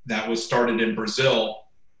that was started in Brazil.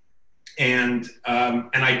 And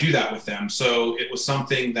I do that with them. So it was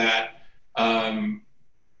something that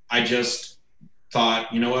I just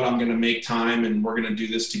thought, you know what, I'm going to make time and we're going to do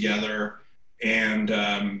this together.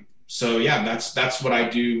 And so yeah, that's what I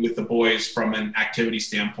do with the boys from an activity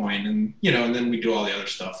standpoint. And and then we do all the other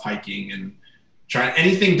stuff, hiking and try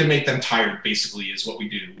anything to make them tired. Basically, is what we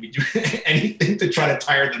do. We do anything to try to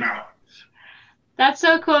tire them out. That's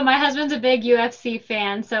so cool. My husband's a big UFC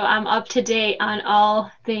fan, so I'm up to date on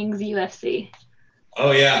all things UFC.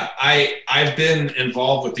 Oh yeah, I've been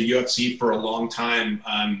involved with the UFC for a long time.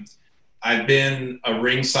 I've been a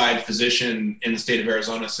ringside physician in the state of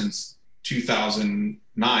Arizona since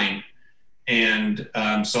 2009, and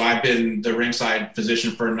so I've been the ringside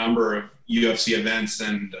physician for a number of UFC events,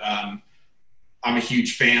 and I'm a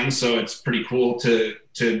huge fan, so it's pretty cool to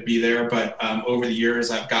be there. But over the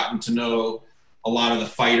years, I've gotten to know a lot of the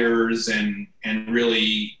fighters and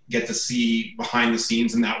really get to see behind the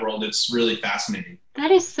scenes in that world. It's really fascinating. That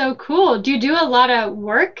is so cool. Do you do a lot of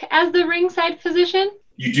work as the ringside physician?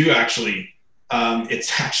 You do, actually.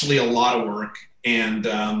 It's actually a lot of work, and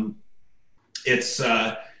it's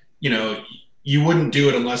you wouldn't do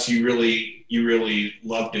it unless you really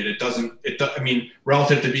loved it. I mean,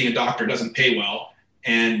 relative to being a doctor, it doesn't pay well,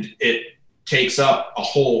 and it takes up a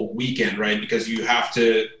whole weekend, right? Because you have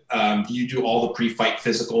to you do all the pre-fight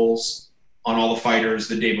physicals on all the fighters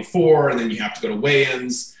the day before, and then you have to go to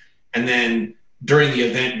weigh-ins, and then during the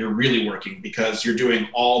event you're really working because you're doing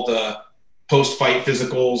all the post-fight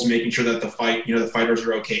physicals, making sure that the fighters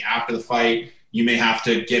are okay after the fight. You may have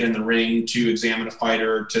to get in the ring to examine a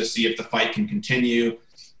fighter to see if the fight can continue,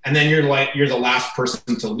 and then you're the last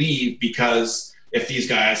person to leave, because if these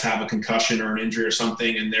guys have a concussion or an injury or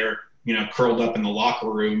something and they're curled up in the locker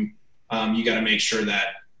room, you got to make sure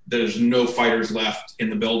that there's no fighters left in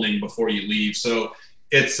the building before you leave. So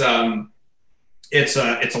it's a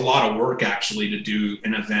lot of work actually to do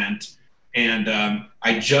an event. And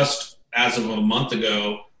I just, as of a month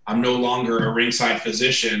ago, I'm no longer a ringside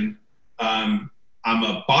physician. I'm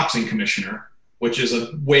a boxing commissioner, which is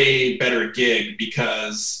a way better gig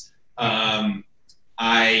because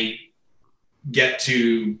I get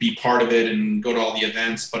to be part of it and go to all the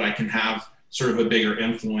events, but I can have sort of a bigger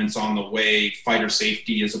influence on the way fighter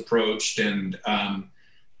safety is approached. And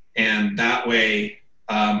that way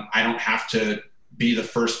I don't have to be the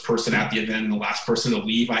first person at the event and the last person to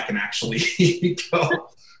leave. I can actually go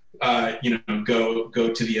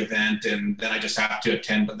to the event, and then I just have to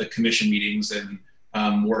attend the commission meetings and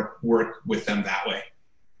work with them that way.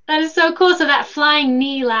 That is so cool. So that flying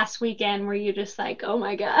knee last weekend, were you just like, oh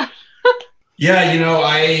my God? Yeah,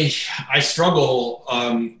 I struggle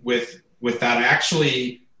with that.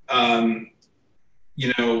 Actually, the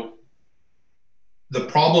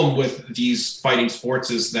problem with these fighting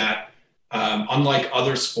sports is that unlike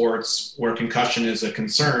other sports where concussion is a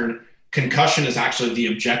concern, concussion is actually the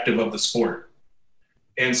objective of the sport.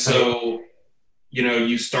 And so,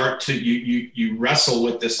 you start to, you wrestle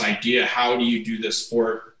with this idea, how do you do this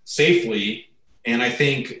sport safely? And I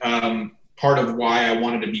think part of why I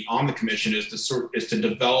wanted to be on the commission is to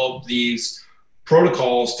develop these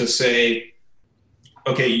protocols to say,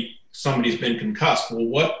 okay, somebody's been concussed.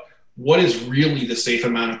 Well, what is really the safe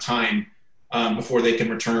amount of time before they can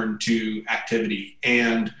return to activity?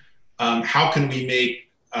 And how can we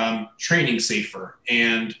make training safer?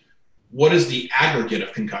 And what is the aggregate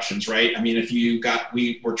of concussions, right? I mean, if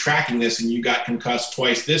we were tracking this and you got concussed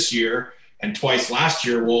twice this year and twice last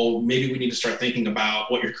year, well, maybe we need to start thinking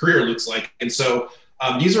about what your career looks like. And so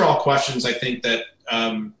these are all questions I think that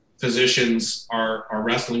physicians are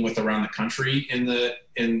wrestling with around the country in the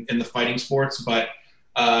fighting sports. But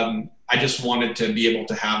I just wanted to be able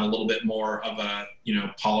to have a little bit more of a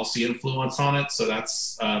policy influence on it. So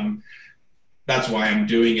that's why I'm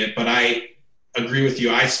doing it. But I agree with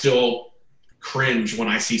you. I still cringe when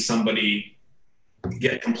I see somebody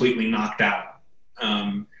get completely knocked out.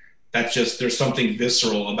 That's just, there's something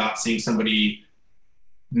visceral about seeing somebody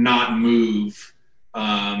not move.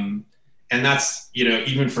 And that's,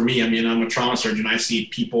 even for me, I mean, I'm a trauma surgeon. I see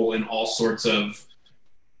people in all sorts of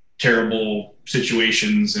terrible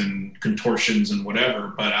situations and contortions and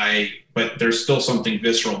whatever, but there's still something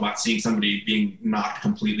visceral about seeing somebody being knocked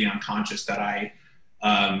completely unconscious that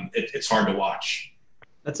it's hard to watch.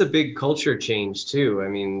 That's a big culture change too. I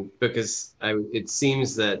mean, because it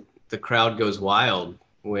seems that the crowd goes wild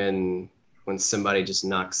when somebody just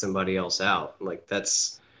knocks somebody else out. Like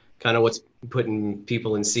that's kind of what's putting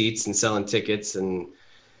people in seats and selling tickets. And,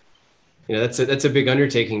 you know, that's a big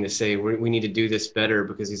undertaking to say we need to do this better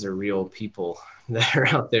because these are real people that are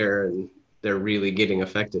out there and they're really getting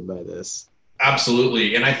affected by this.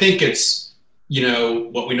 Absolutely. And I think it's, you know,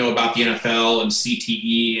 what we know about the NFL and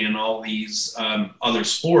CTE and all these other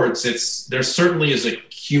sports, there certainly is a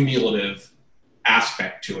cumulative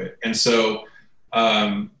aspect to it. And so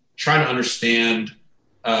trying to understand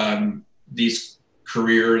these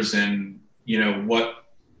careers and, you know,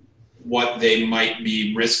 what they might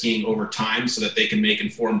be risking over time so that they can make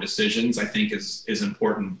informed decisions, I think is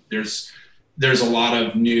important. There's a lot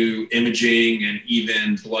of new imaging and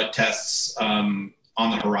even blood tests on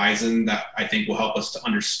the horizon that I think will help us to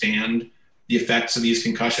understand the effects of these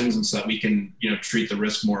concussions, and so that we can, you know, treat the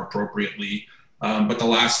risk more appropriately. But the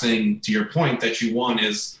last thing, to your point, that you want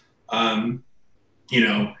is, you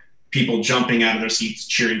know, people jumping out of their seats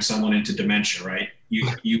cheering someone into dementia, right?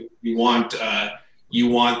 You want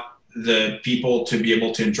the people to be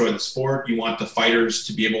able to enjoy the sport. You want the fighters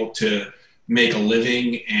to be able to make a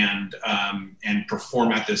living and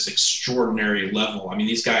perform at this extraordinary level. I mean,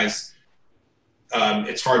 these guys,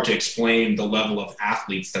 it's hard to explain the level of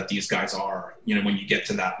athletes that these guys are, you know, when you get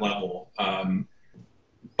to that level.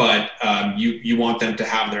 But you want them to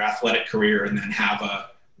have their athletic career and then have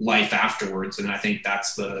a life afterwards. And I think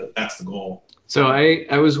that's the goal. So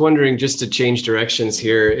I was wondering, just to change directions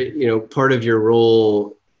here, you know, part of your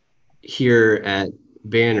role here at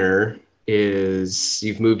Banner is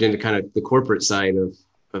you've moved into kind of the corporate side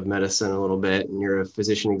of medicine a little bit, and you're a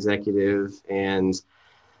physician executive. And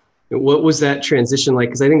what was that transition like?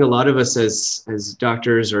 Because I think a lot of us as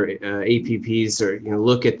doctors or APPs or, you know,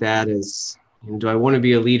 look at that as, do I want to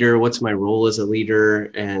be a leader? What's my role as a leader?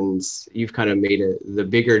 And you've kind of made the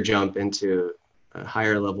bigger jump into a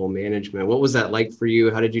higher level management. What was that like for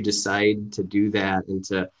you? How did you decide to do that? And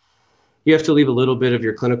you have to leave a little bit of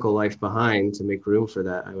your clinical life behind to make room for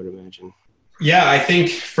that, I would imagine. Yeah, I think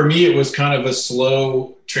for me, it was kind of a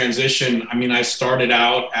slow transition. I mean, I started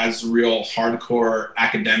out as a real hardcore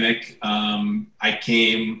academic. I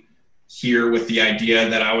came here with the idea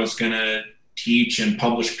that I was going to teach and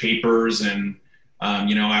publish papers. And,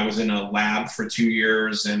 you know, I was in a lab for 2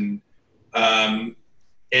 years. And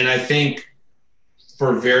I think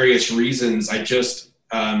for various reasons,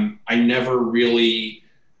 I never really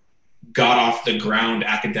got off the ground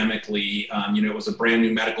academically. You know, it was a brand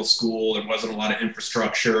new medical school. There wasn't a lot of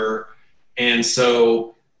infrastructure. And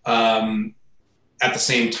so at the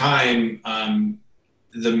same time,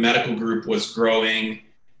 the medical group was growing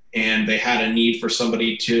and they had a need for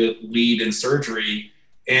somebody to lead in surgery.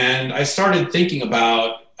 And I started thinking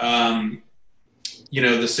about, you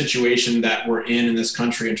know, the situation that we're in this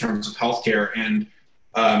country in terms of healthcare. And,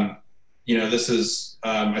 you know, this is,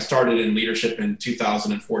 I started in leadership in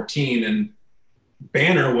 2014, and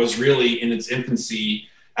Banner was really in its infancy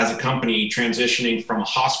as a company, transitioning from a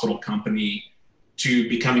hospital company to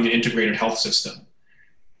becoming an integrated health system.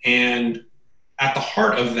 And at the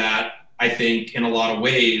heart of that, I think in a lot of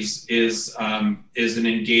ways is an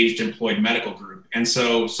engaged employed medical group. And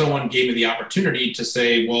so someone gave me the opportunity to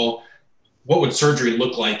say, well, what would surgery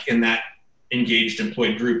look like in that engaged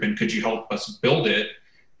employed group? And could you help us build it?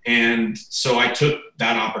 And so I took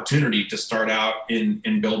that opportunity to start out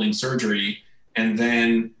in building surgery. And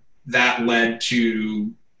then that led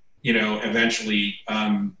to, you know, eventually,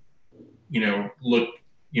 you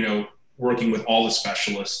know, working with all the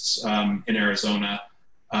specialists in Arizona,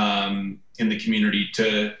 in the community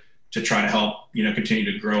to try to help, you know,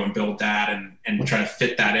 continue to grow and build that and try to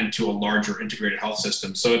fit that into a larger integrated health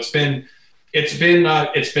system. So it's been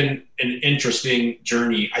an interesting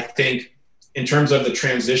journey. I think in terms of the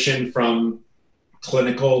transition from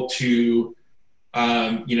clinical to,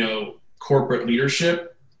 you know, corporate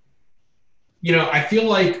leadership, you know, I feel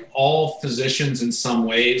like all physicians in some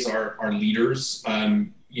ways are leaders.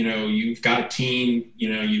 You know, you've got a team,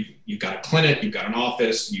 you know, you've got a clinic, you've got an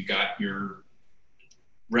office, you've got your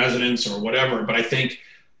residents or whatever. But I think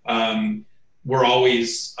we're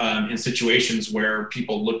always in situations where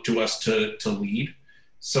people look to us to lead.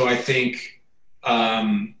 So I think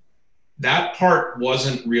that part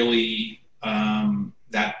wasn't really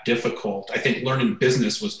that difficult. I think learning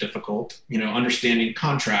business was difficult, you know, understanding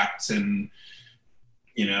contracts and,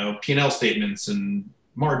 you know, P&L statements and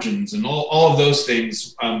margins and all of those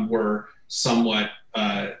things were somewhat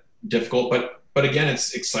difficult, but again,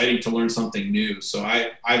 it's exciting to learn something new. So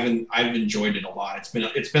I've enjoyed it a lot.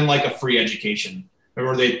 It's been like a free education,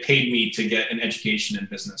 or they paid me to get an education in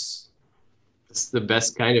business. It's the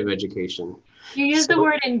best kind of education. You use the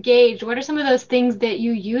word engaged. What are some of those things that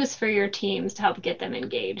you use for your teams to help get them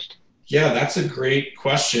engaged? Yeah, that's a great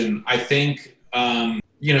question. I think,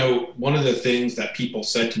 one of the things that people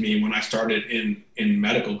said to me when I started in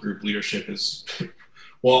medical group leadership is,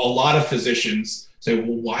 well, a lot of physicians say,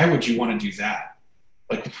 well, why would you want to do that?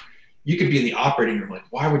 Like, you could be in the operating room. Like,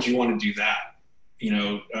 why would you want to do that?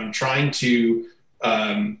 I'm trying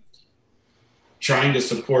to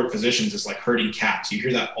support physicians is like herding cats. You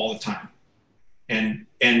hear that all the time. And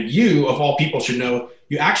you, of all people, should know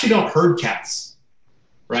you actually don't herd cats,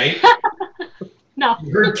 right? No.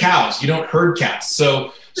 You herd cows. You don't herd cats.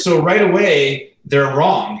 So right away they're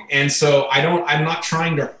wrong. And so I'm not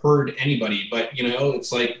trying to herd anybody, but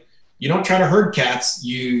it's like, you don't try to herd cats.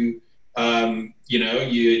 You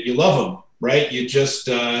love them, right? You just,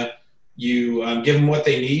 give them what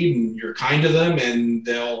they need, and you're kind to them, and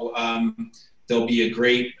they'll be a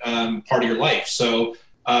great part of your life. So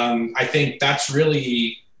I think that's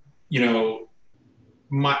really,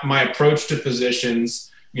 my approach to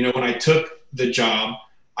physicians. When I took the job,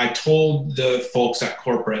 I told the folks at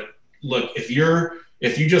corporate, look, if you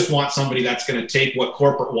just want somebody that's going to take what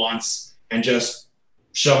corporate wants and just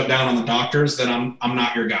shove it down on the doctors, then I'm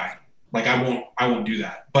not your guy. Like, I won't do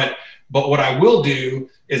that. But what I will do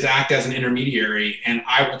is act as an intermediary, and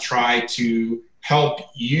I will try to help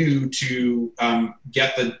you to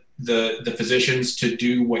get the physicians to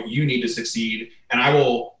do what you need to succeed, and I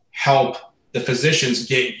will help the physicians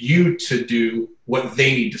get you to do what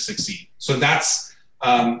they need to succeed. So that's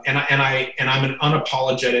and I'm an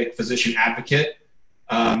unapologetic physician advocate,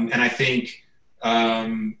 and I think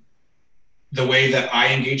the way that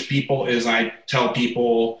I engage people is I tell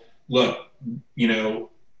people, look,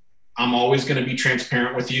 I'm always going to be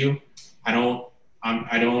transparent with you. I don't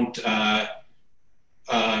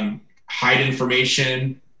hide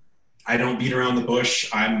information. I don't beat around the bush.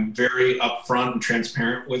 I'm very upfront and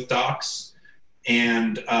transparent with docs.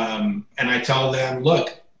 And I tell them,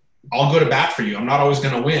 look, I'll go to bat for you. I'm not always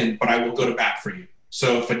going to win, but I will go to bat for you.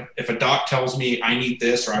 So if a doc tells me I need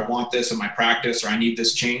this, or I want this in my practice, or I need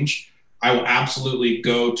this change, I will absolutely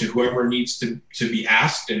go to whoever needs to be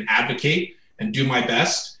asked and advocate and do my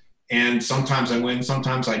best. And sometimes I win,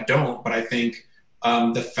 sometimes I don't. But I think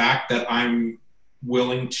the fact that I'm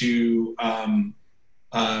willing to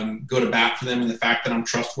go to bat for them, and the fact that I'm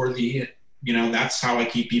trustworthy, that's how I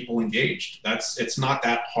keep people engaged. It's not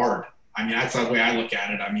that hard. I mean, that's the way I look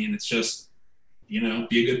at it. I mean, it's just, be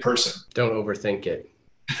a good person. Don't overthink it.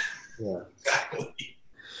 Yeah. Exactly.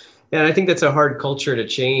 Yeah, I think that's a hard culture to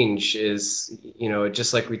change is,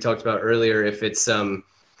 just like we talked about earlier, if it's,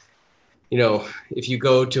 if you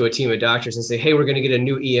go to a team of doctors and say, hey, we're going to get a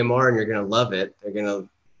new EMR and you're going to love it, they're going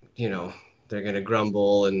to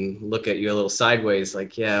grumble and look at you a little sideways,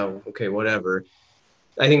 like, yeah, okay, whatever.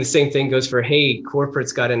 I think the same thing goes for, hey,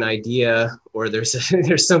 corporate's got an idea, or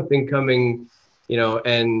there's something coming,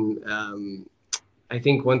 and I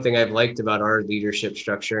think one thing I've liked about our leadership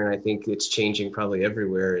structure, and I think it's changing probably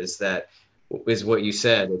everywhere, is what you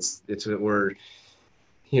said. It's what we're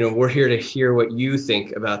here to hear what you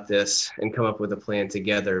think about this and come up with a plan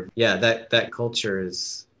together. Yeah, that culture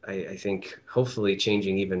is, I think, hopefully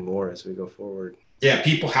changing even more as we go forward. Yeah,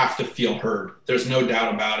 people have to feel heard. There's no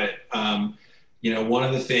doubt about it. One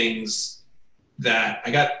of the things that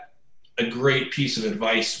I got a great piece of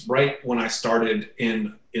advice right when I started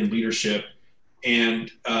in leadership, and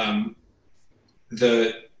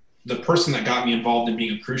the person that got me involved in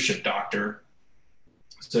being a cruise ship doctor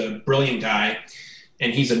is a brilliant guy,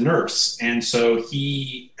 and he's a nurse. And so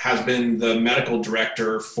he has been the medical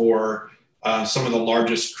director for some of the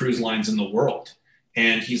largest cruise lines in the world.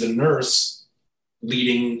 And he's a nurse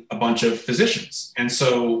leading a bunch of physicians. And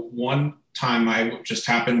so one time I just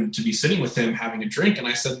happened to be sitting with him having a drink, and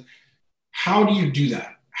I said, how do you do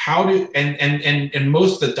that? And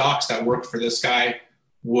most of the docs that worked for this guy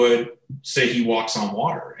would say he walks on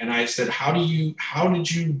water. And I said, how did you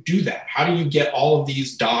do that? How do you get all of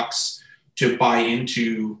these docs to buy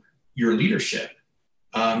into your leadership?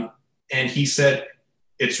 And he said,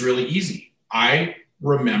 it's really easy. I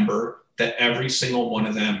remember that every single one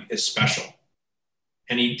of them is special.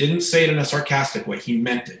 And he didn't say it in a sarcastic way. He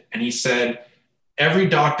meant it. And he said, every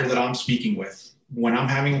doctor that I'm speaking with, when I'm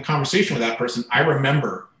having a conversation with that person, I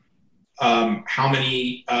remember how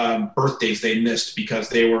many birthdays they missed because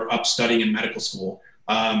they were up studying in medical school,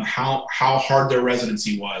 how hard their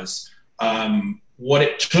residency was, what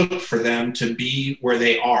it took for them to be where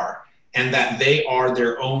they are, and that they are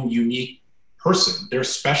their own unique person. They're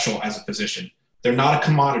special as a physician. They're not a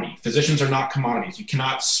commodity. Physicians are not commodities. You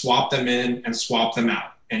cannot swap them in and swap them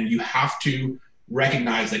out. And you have to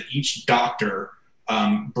recognize that each doctor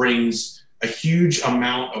brings a huge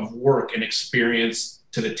amount of work and experience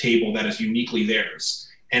to the table that is uniquely theirs.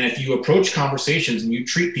 And if you approach conversations and you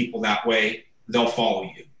treat people that way, they'll follow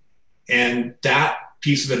you. And that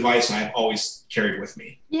piece of advice I've always carried with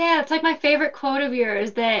me. Yeah, it's like my favorite quote of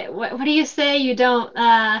yours that what do you say? You don't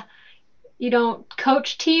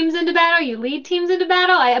coach teams into battle, you lead teams into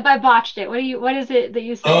battle. I botched it. What is it that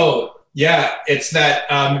you say? Oh, yeah. It's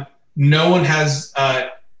that no one has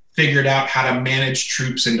figured out how to manage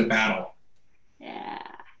troops into battle. Yeah.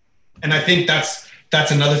 And I think that's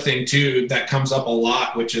another thing too that comes up a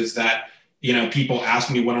lot, which is that, people ask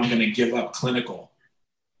me when I'm going to give up clinical.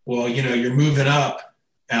 Well, you're moving up.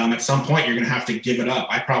 At some point, you're going to have to give it up.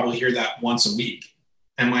 I probably hear that once a week.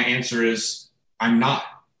 And my answer is, I'm not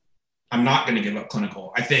going to give up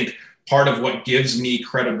clinical. I think part of what gives me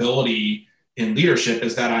credibility in leadership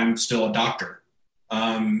is that I'm still a doctor.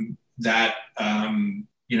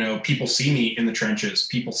 People see me in the trenches.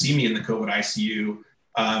 People see me in the COVID ICU.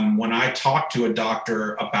 When I talk to a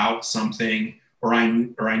doctor about something, or I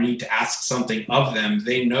need to ask something of them,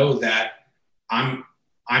 they know that I'm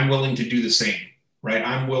willing to do the same, right?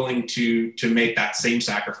 I'm willing to make that same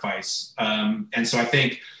sacrifice. And so I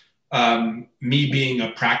think me being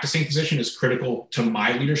a practicing physician is critical to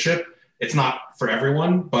my leadership. It's not for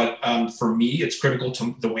everyone, but for me, it's critical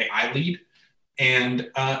to the way I lead. And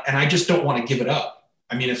I just don't want to give it up.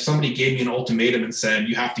 I mean, if somebody gave me an ultimatum and said,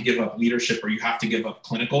 you have to give up leadership or you have to give up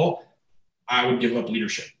clinical, I would give up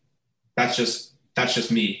leadership. That's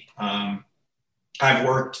just me. I've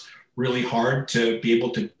worked really hard to be able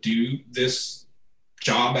to do this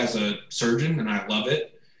job as a surgeon, and I love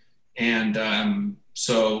it. And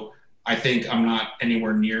so I think I'm not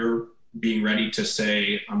anywhere near being ready to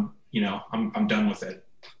say I'm done with it,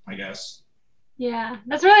 I guess. Yeah,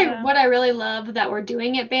 that's really what I really love that we're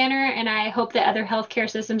doing at Banner. And I hope that other healthcare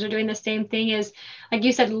systems are doing the same thing, is, like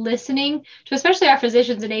you said, listening to especially our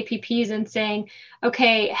physicians and APPs and saying,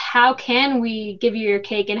 okay, how can we give you your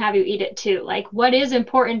cake and have you eat it too? Like, what is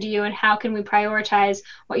important to you and how can we prioritize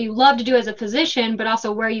what you love to do as a physician, but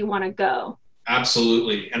also where you want to go?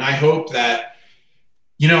 Absolutely. And I hope that,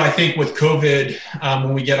 I think with COVID,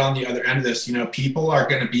 when we get on the other end of this, people are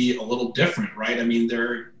going to be a little different, right? I mean,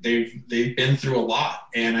 they've been through a lot.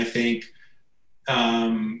 And I think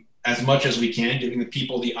as much as we can, giving the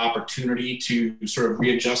people the opportunity to sort of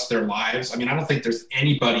readjust their lives. I mean, I don't think there's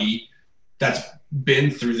anybody that's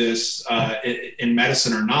been through this in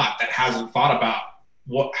medicine or not that hasn't thought about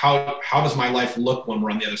how does my life look when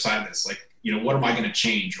we're on the other side of this? Like, what am I going to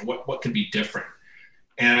change, or what could be different?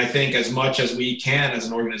 And I think as much as we can as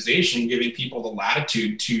an organization, giving people the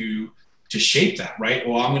latitude to shape that, right?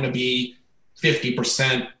 Well, I'm going to be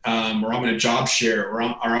 50%, or I'm going to job share, or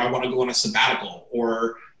I want to go on a sabbatical,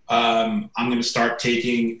 or I'm going to start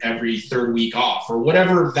taking every third week off, or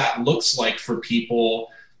whatever that looks like for people,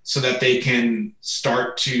 so that they can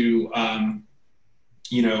start to,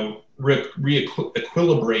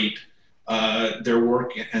 re-equilibrate their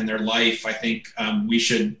work and their life. I think we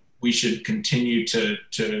should continue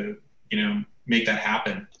to make that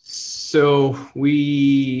happen. So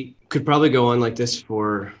we could probably go on like this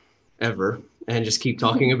forever and just keep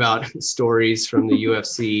talking about stories from the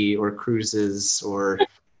UFC or cruises or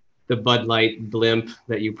the Bud Light blimp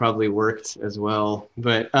that you probably worked as well.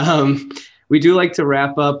 But we do like to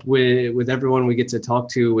wrap up with everyone we get to talk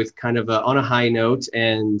to with kind of on a high note,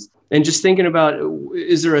 and just thinking about,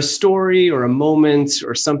 is there a story or a moment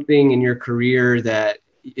or something in your career that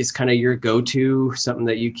is kind of your go-to, something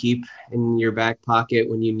that you keep in your back pocket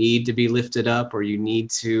when you need to be lifted up, or you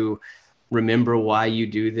need to remember why you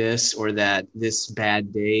do this, or that this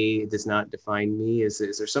bad day does not define me? Is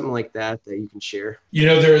there something like that you can share?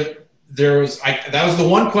 There was that was the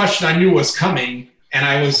one question I knew was coming, and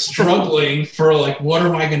I was struggling for like, what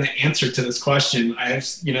am I going to answer to this question?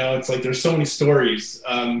 It's like, there's so many stories.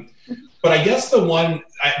 But I guess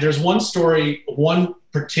there's one story, one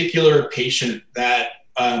particular patient that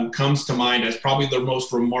comes to mind as probably the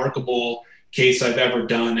most remarkable case I've ever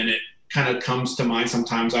done. And it kind of comes to mind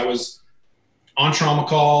sometimes. I was on trauma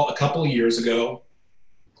call a couple of years ago,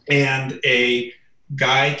 and a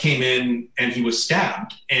guy came in and he was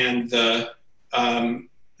stabbed. And the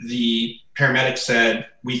paramedic said,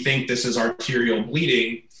 we think this is arterial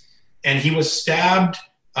bleeding. And he was stabbed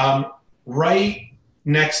right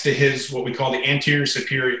next to his, what we call the anterior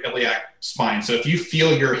superior iliac spine. So if you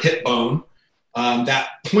feel your hip bone, that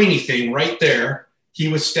pointy thing right there, he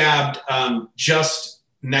was stabbed just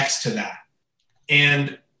next to that.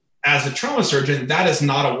 And as a trauma surgeon, that is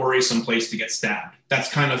not a worrisome place to get stabbed.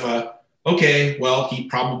 That's kind of okay, well, he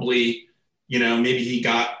probably, maybe he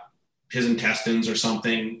got his intestines or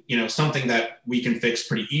something, something that we can fix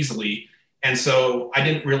pretty easily. And so I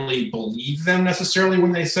didn't really believe them necessarily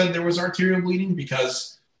when they said there was arterial bleeding,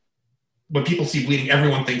 because when people see bleeding,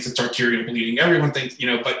 everyone thinks it's arterial bleeding. Everyone thinks,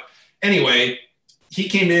 but anyway, he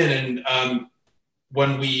came in and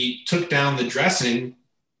when we took down the dressing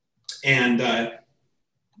and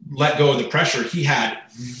let go of the pressure, he had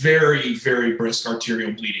very, very brisk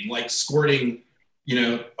arterial bleeding, like squirting,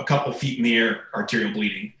 a couple feet in the air, arterial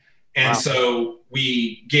bleeding. And so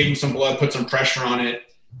we gave him some blood, put some pressure on it,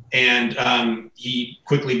 and he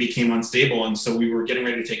quickly became unstable. And so we were getting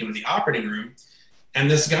ready to take him to the operating room. And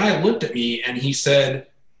this guy looked at me and he said,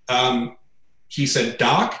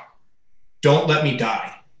 "Doc, don't let me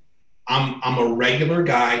die. I'm a regular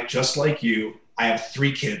guy just like you. I have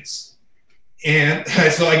 3 kids." And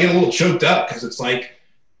so I get a little choked up, because it's like,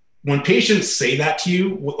 when patients say that to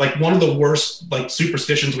you, like one of the worst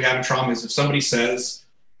superstitions we have in trauma is if somebody says,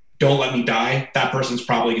 "Don't let me die," that person's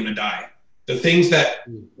probably going to die. The things that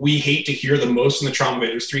we hate to hear the most in the trauma bay,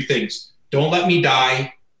 there's 3 things. Don't let me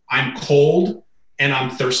die, I'm cold, and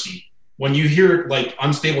I'm thirsty. When you hear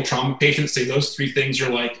unstable trauma patients say those 3 things,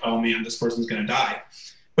 you're like, oh man, this person's going to die.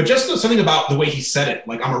 But just something about the way he said it,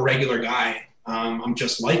 like, I'm a regular guy. I'm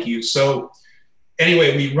just like you. So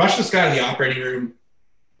anyway, we rush this guy to the operating room,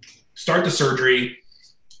 start the surgery.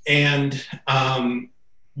 And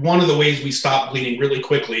one of the ways we stop bleeding really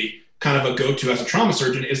quickly, kind of a go-to as a trauma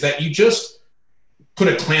surgeon, is that you just put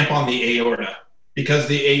a clamp on the aorta, because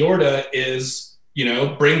the aorta is,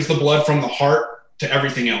 brings the blood from the heart to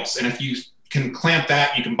everything else. And if you can clamp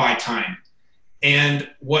that, you can buy time. And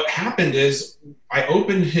what happened is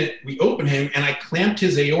we opened him and I clamped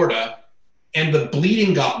his aorta, and the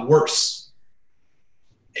bleeding got worse,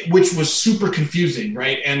 which was super confusing,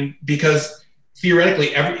 right? And because theoretically,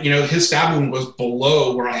 his stab wound was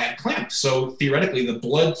below where I had clamped. So theoretically, the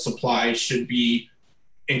blood supply should be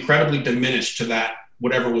incredibly diminished to that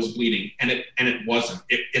whatever was bleeding. And it wasn't.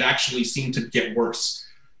 It actually seemed to get worse.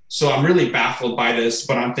 So I'm really baffled by this,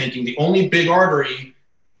 but I'm thinking the only big artery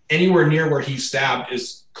anywhere near where he's stabbed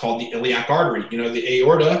is called the iliac artery. The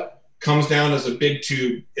aorta comes down as a big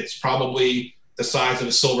tube. It's probably the size of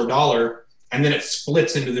a silver dollar. And then it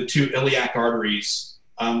splits into the 2 iliac arteries,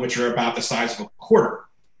 which are about the size of a quarter.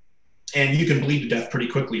 And you can bleed to death pretty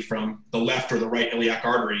quickly from the left or the right iliac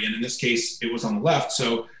artery. And in this case, it was on the left.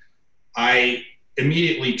 So I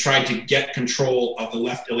immediately tried to get control of the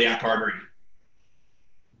left iliac artery,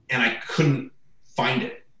 and I couldn't find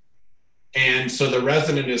it. And so the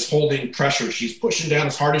resident is holding pressure. She's pushing down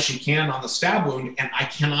as hard as she can on the stab wound, and I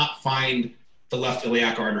cannot find the left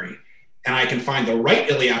iliac artery. And I can find the right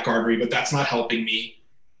iliac artery, but that's not helping me.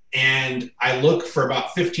 And I look for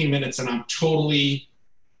about 15 minutes and I'm totally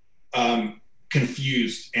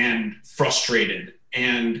confused and frustrated.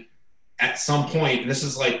 And at some point, and this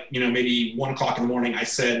is maybe 1 o'clock in the morning, I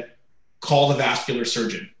said, call the vascular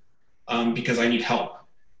surgeon because I need help.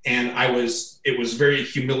 And it was a very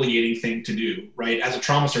humiliating thing to do, right? As a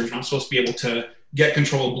trauma surgeon, I'm supposed to be able to get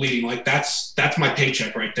control of bleeding. That's my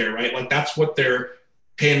paycheck right there, right? That's what they're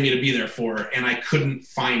paying me to be there for. And I couldn't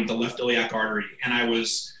find the left iliac artery, and I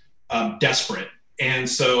was desperate. And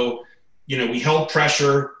so, we held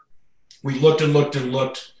pressure, we looked and looked and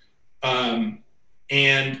looked. And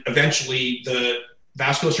eventually the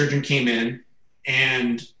vascular surgeon came in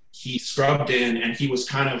and he scrubbed in, and he was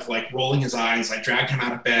kind of rolling his eyes. I dragged him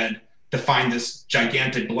out of bed to find this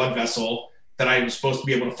gigantic blood vessel that I was supposed to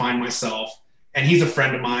be able to find myself. And he's a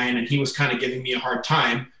friend of mine, and he was kind of giving me a hard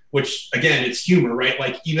time, which again, it's humor,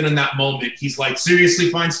 right? Even in that moment, he's like,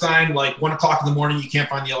 seriously, Feinstein, 1 o'clock in the morning, you can't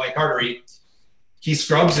find the iliac artery. He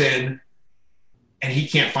scrubs in and he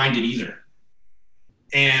can't find it either.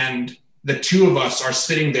 And the 2 of us are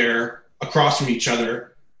sitting there across from each other,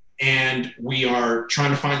 and we are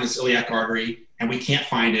trying to find this iliac artery, and we can't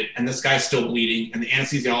find it. And this guy's still bleeding, and the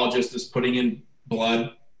anesthesiologist is putting in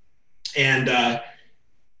blood. And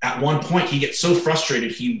at one point, he gets so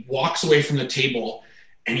frustrated, he walks away from the table,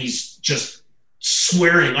 and he's just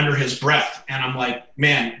swearing under his breath. And I'm like,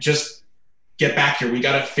 man, just get back here. We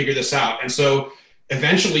got to figure this out. And so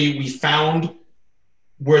eventually we found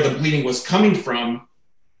where the bleeding was coming from.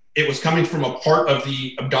 It was coming from a part of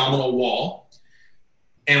the abdominal wall.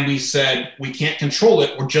 And we said, we can't control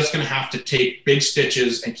it. We're just going to have to take big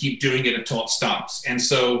stitches and keep doing it until it stops. And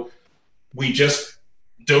so we just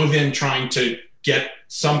dove in trying to get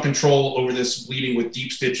some control over this bleeding with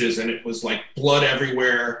deep stitches. And it was blood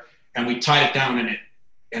everywhere. and we tied it down,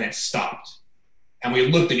 and it stopped. And we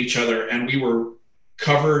looked at each other, and we were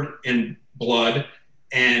covered in blood.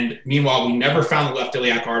 And meanwhile, we never found the left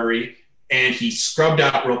iliac artery. And he scrubbed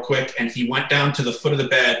out real quick, and he went down to the foot of the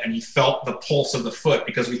bed, and he felt the pulse of the foot,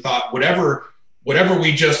 because we thought whatever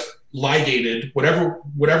we just ligated,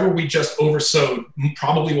 whatever we just oversewed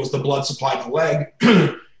probably was the blood supply to the leg.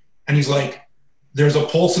 And he's like, there's a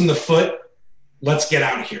pulse in the foot. Let's get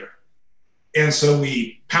out of here. And so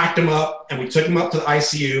we packed him up, and we took him up to the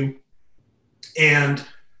ICU, and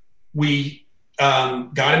we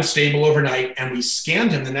got him stable overnight, and we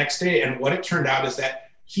scanned him the next day. And what it turned out is that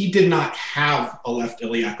he did not have a left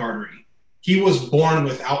iliac artery. He was born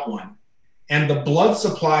without one. And the blood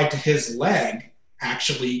supply to his leg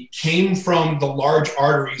actually came from the large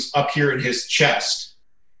arteries up here in his chest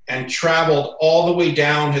and traveled all the way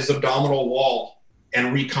down his abdominal wall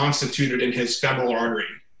and reconstituted in his femoral artery.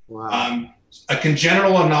 Wow. A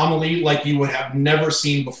congenital anomaly like you would have never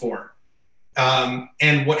seen before.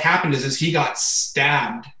 And what happened is he got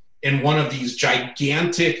stabbed in one of these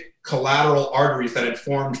gigantic collateral arteries that had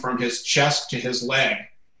formed from his chest to his leg.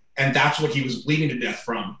 And that's what he was bleeding to death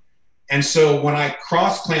from. And so when I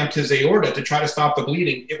cross-clamped his aorta to try to stop the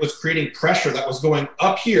bleeding, it was creating pressure that was going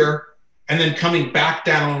up here and then coming back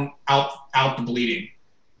down out the bleeding.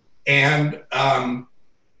 And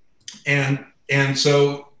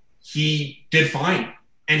so he did fine,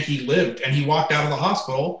 and he lived, and he walked out of the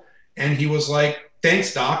hospital, and he was like,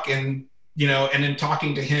 thanks, doc. And, and in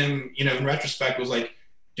talking to him, in retrospect, was like,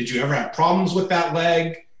 did you ever have problems with that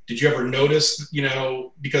leg? Did you ever notice,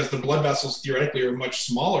 because the blood vessels theoretically are much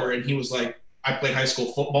smaller? And he was like, I played high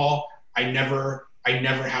school football. I never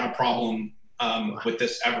had a problem with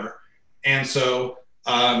this ever. And so,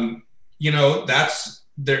 that's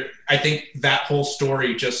there. I think that whole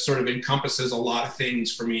story just sort of encompasses a lot of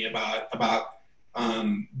things for me about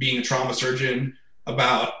being a trauma surgeon,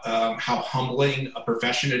 about how humbling a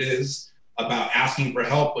profession it is, about asking for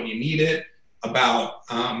help when you need it, about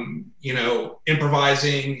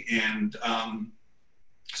improvising. And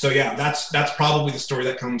so yeah, that's probably the story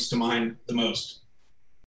that comes to mind the most.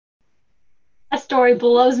 That story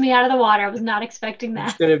blows me out of the water. I was not expecting that.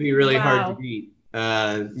 It's going to be really hard to beat.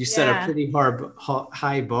 You set a pretty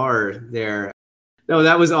high bar there. No,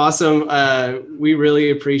 that was awesome. We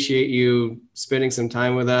really appreciate you spending some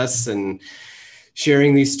time with us and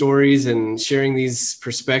sharing these stories and sharing these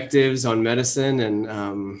perspectives on medicine.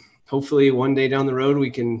 And hopefully one day down the road, we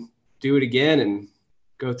can do it again and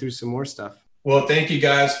go through some more stuff. Well, thank you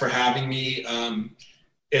guys for having me.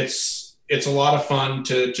 It's a lot of fun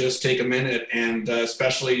to just take a minute, and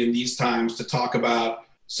especially in these times, to talk about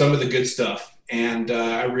some of the good stuff. And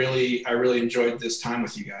I really enjoyed this time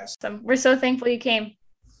with you guys. We're so thankful you came.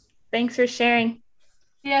 Thanks for sharing.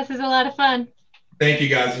 Yes, it was a lot of fun. Thank you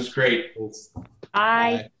guys. It was great.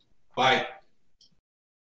 Bye. Bye.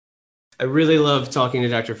 I really love talking to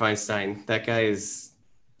Dr. Feinstein. That guy is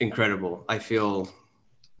incredible. I feel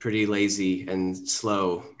pretty lazy and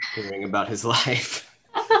slow hearing about his life.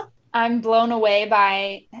 I'm blown away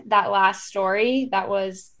by that last story. That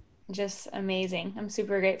was just amazing. I'm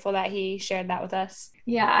super grateful that he shared that with us.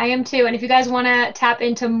 Yeah, I am too. And if you guys want to tap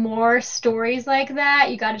into more stories like that,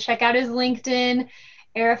 you got to check out his LinkedIn,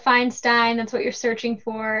 Ara Feinstein. That's what you're searching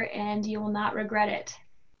for, and you will not regret it.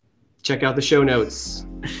 Check out the show notes.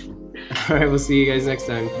 All right, we'll see you guys next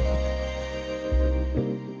time.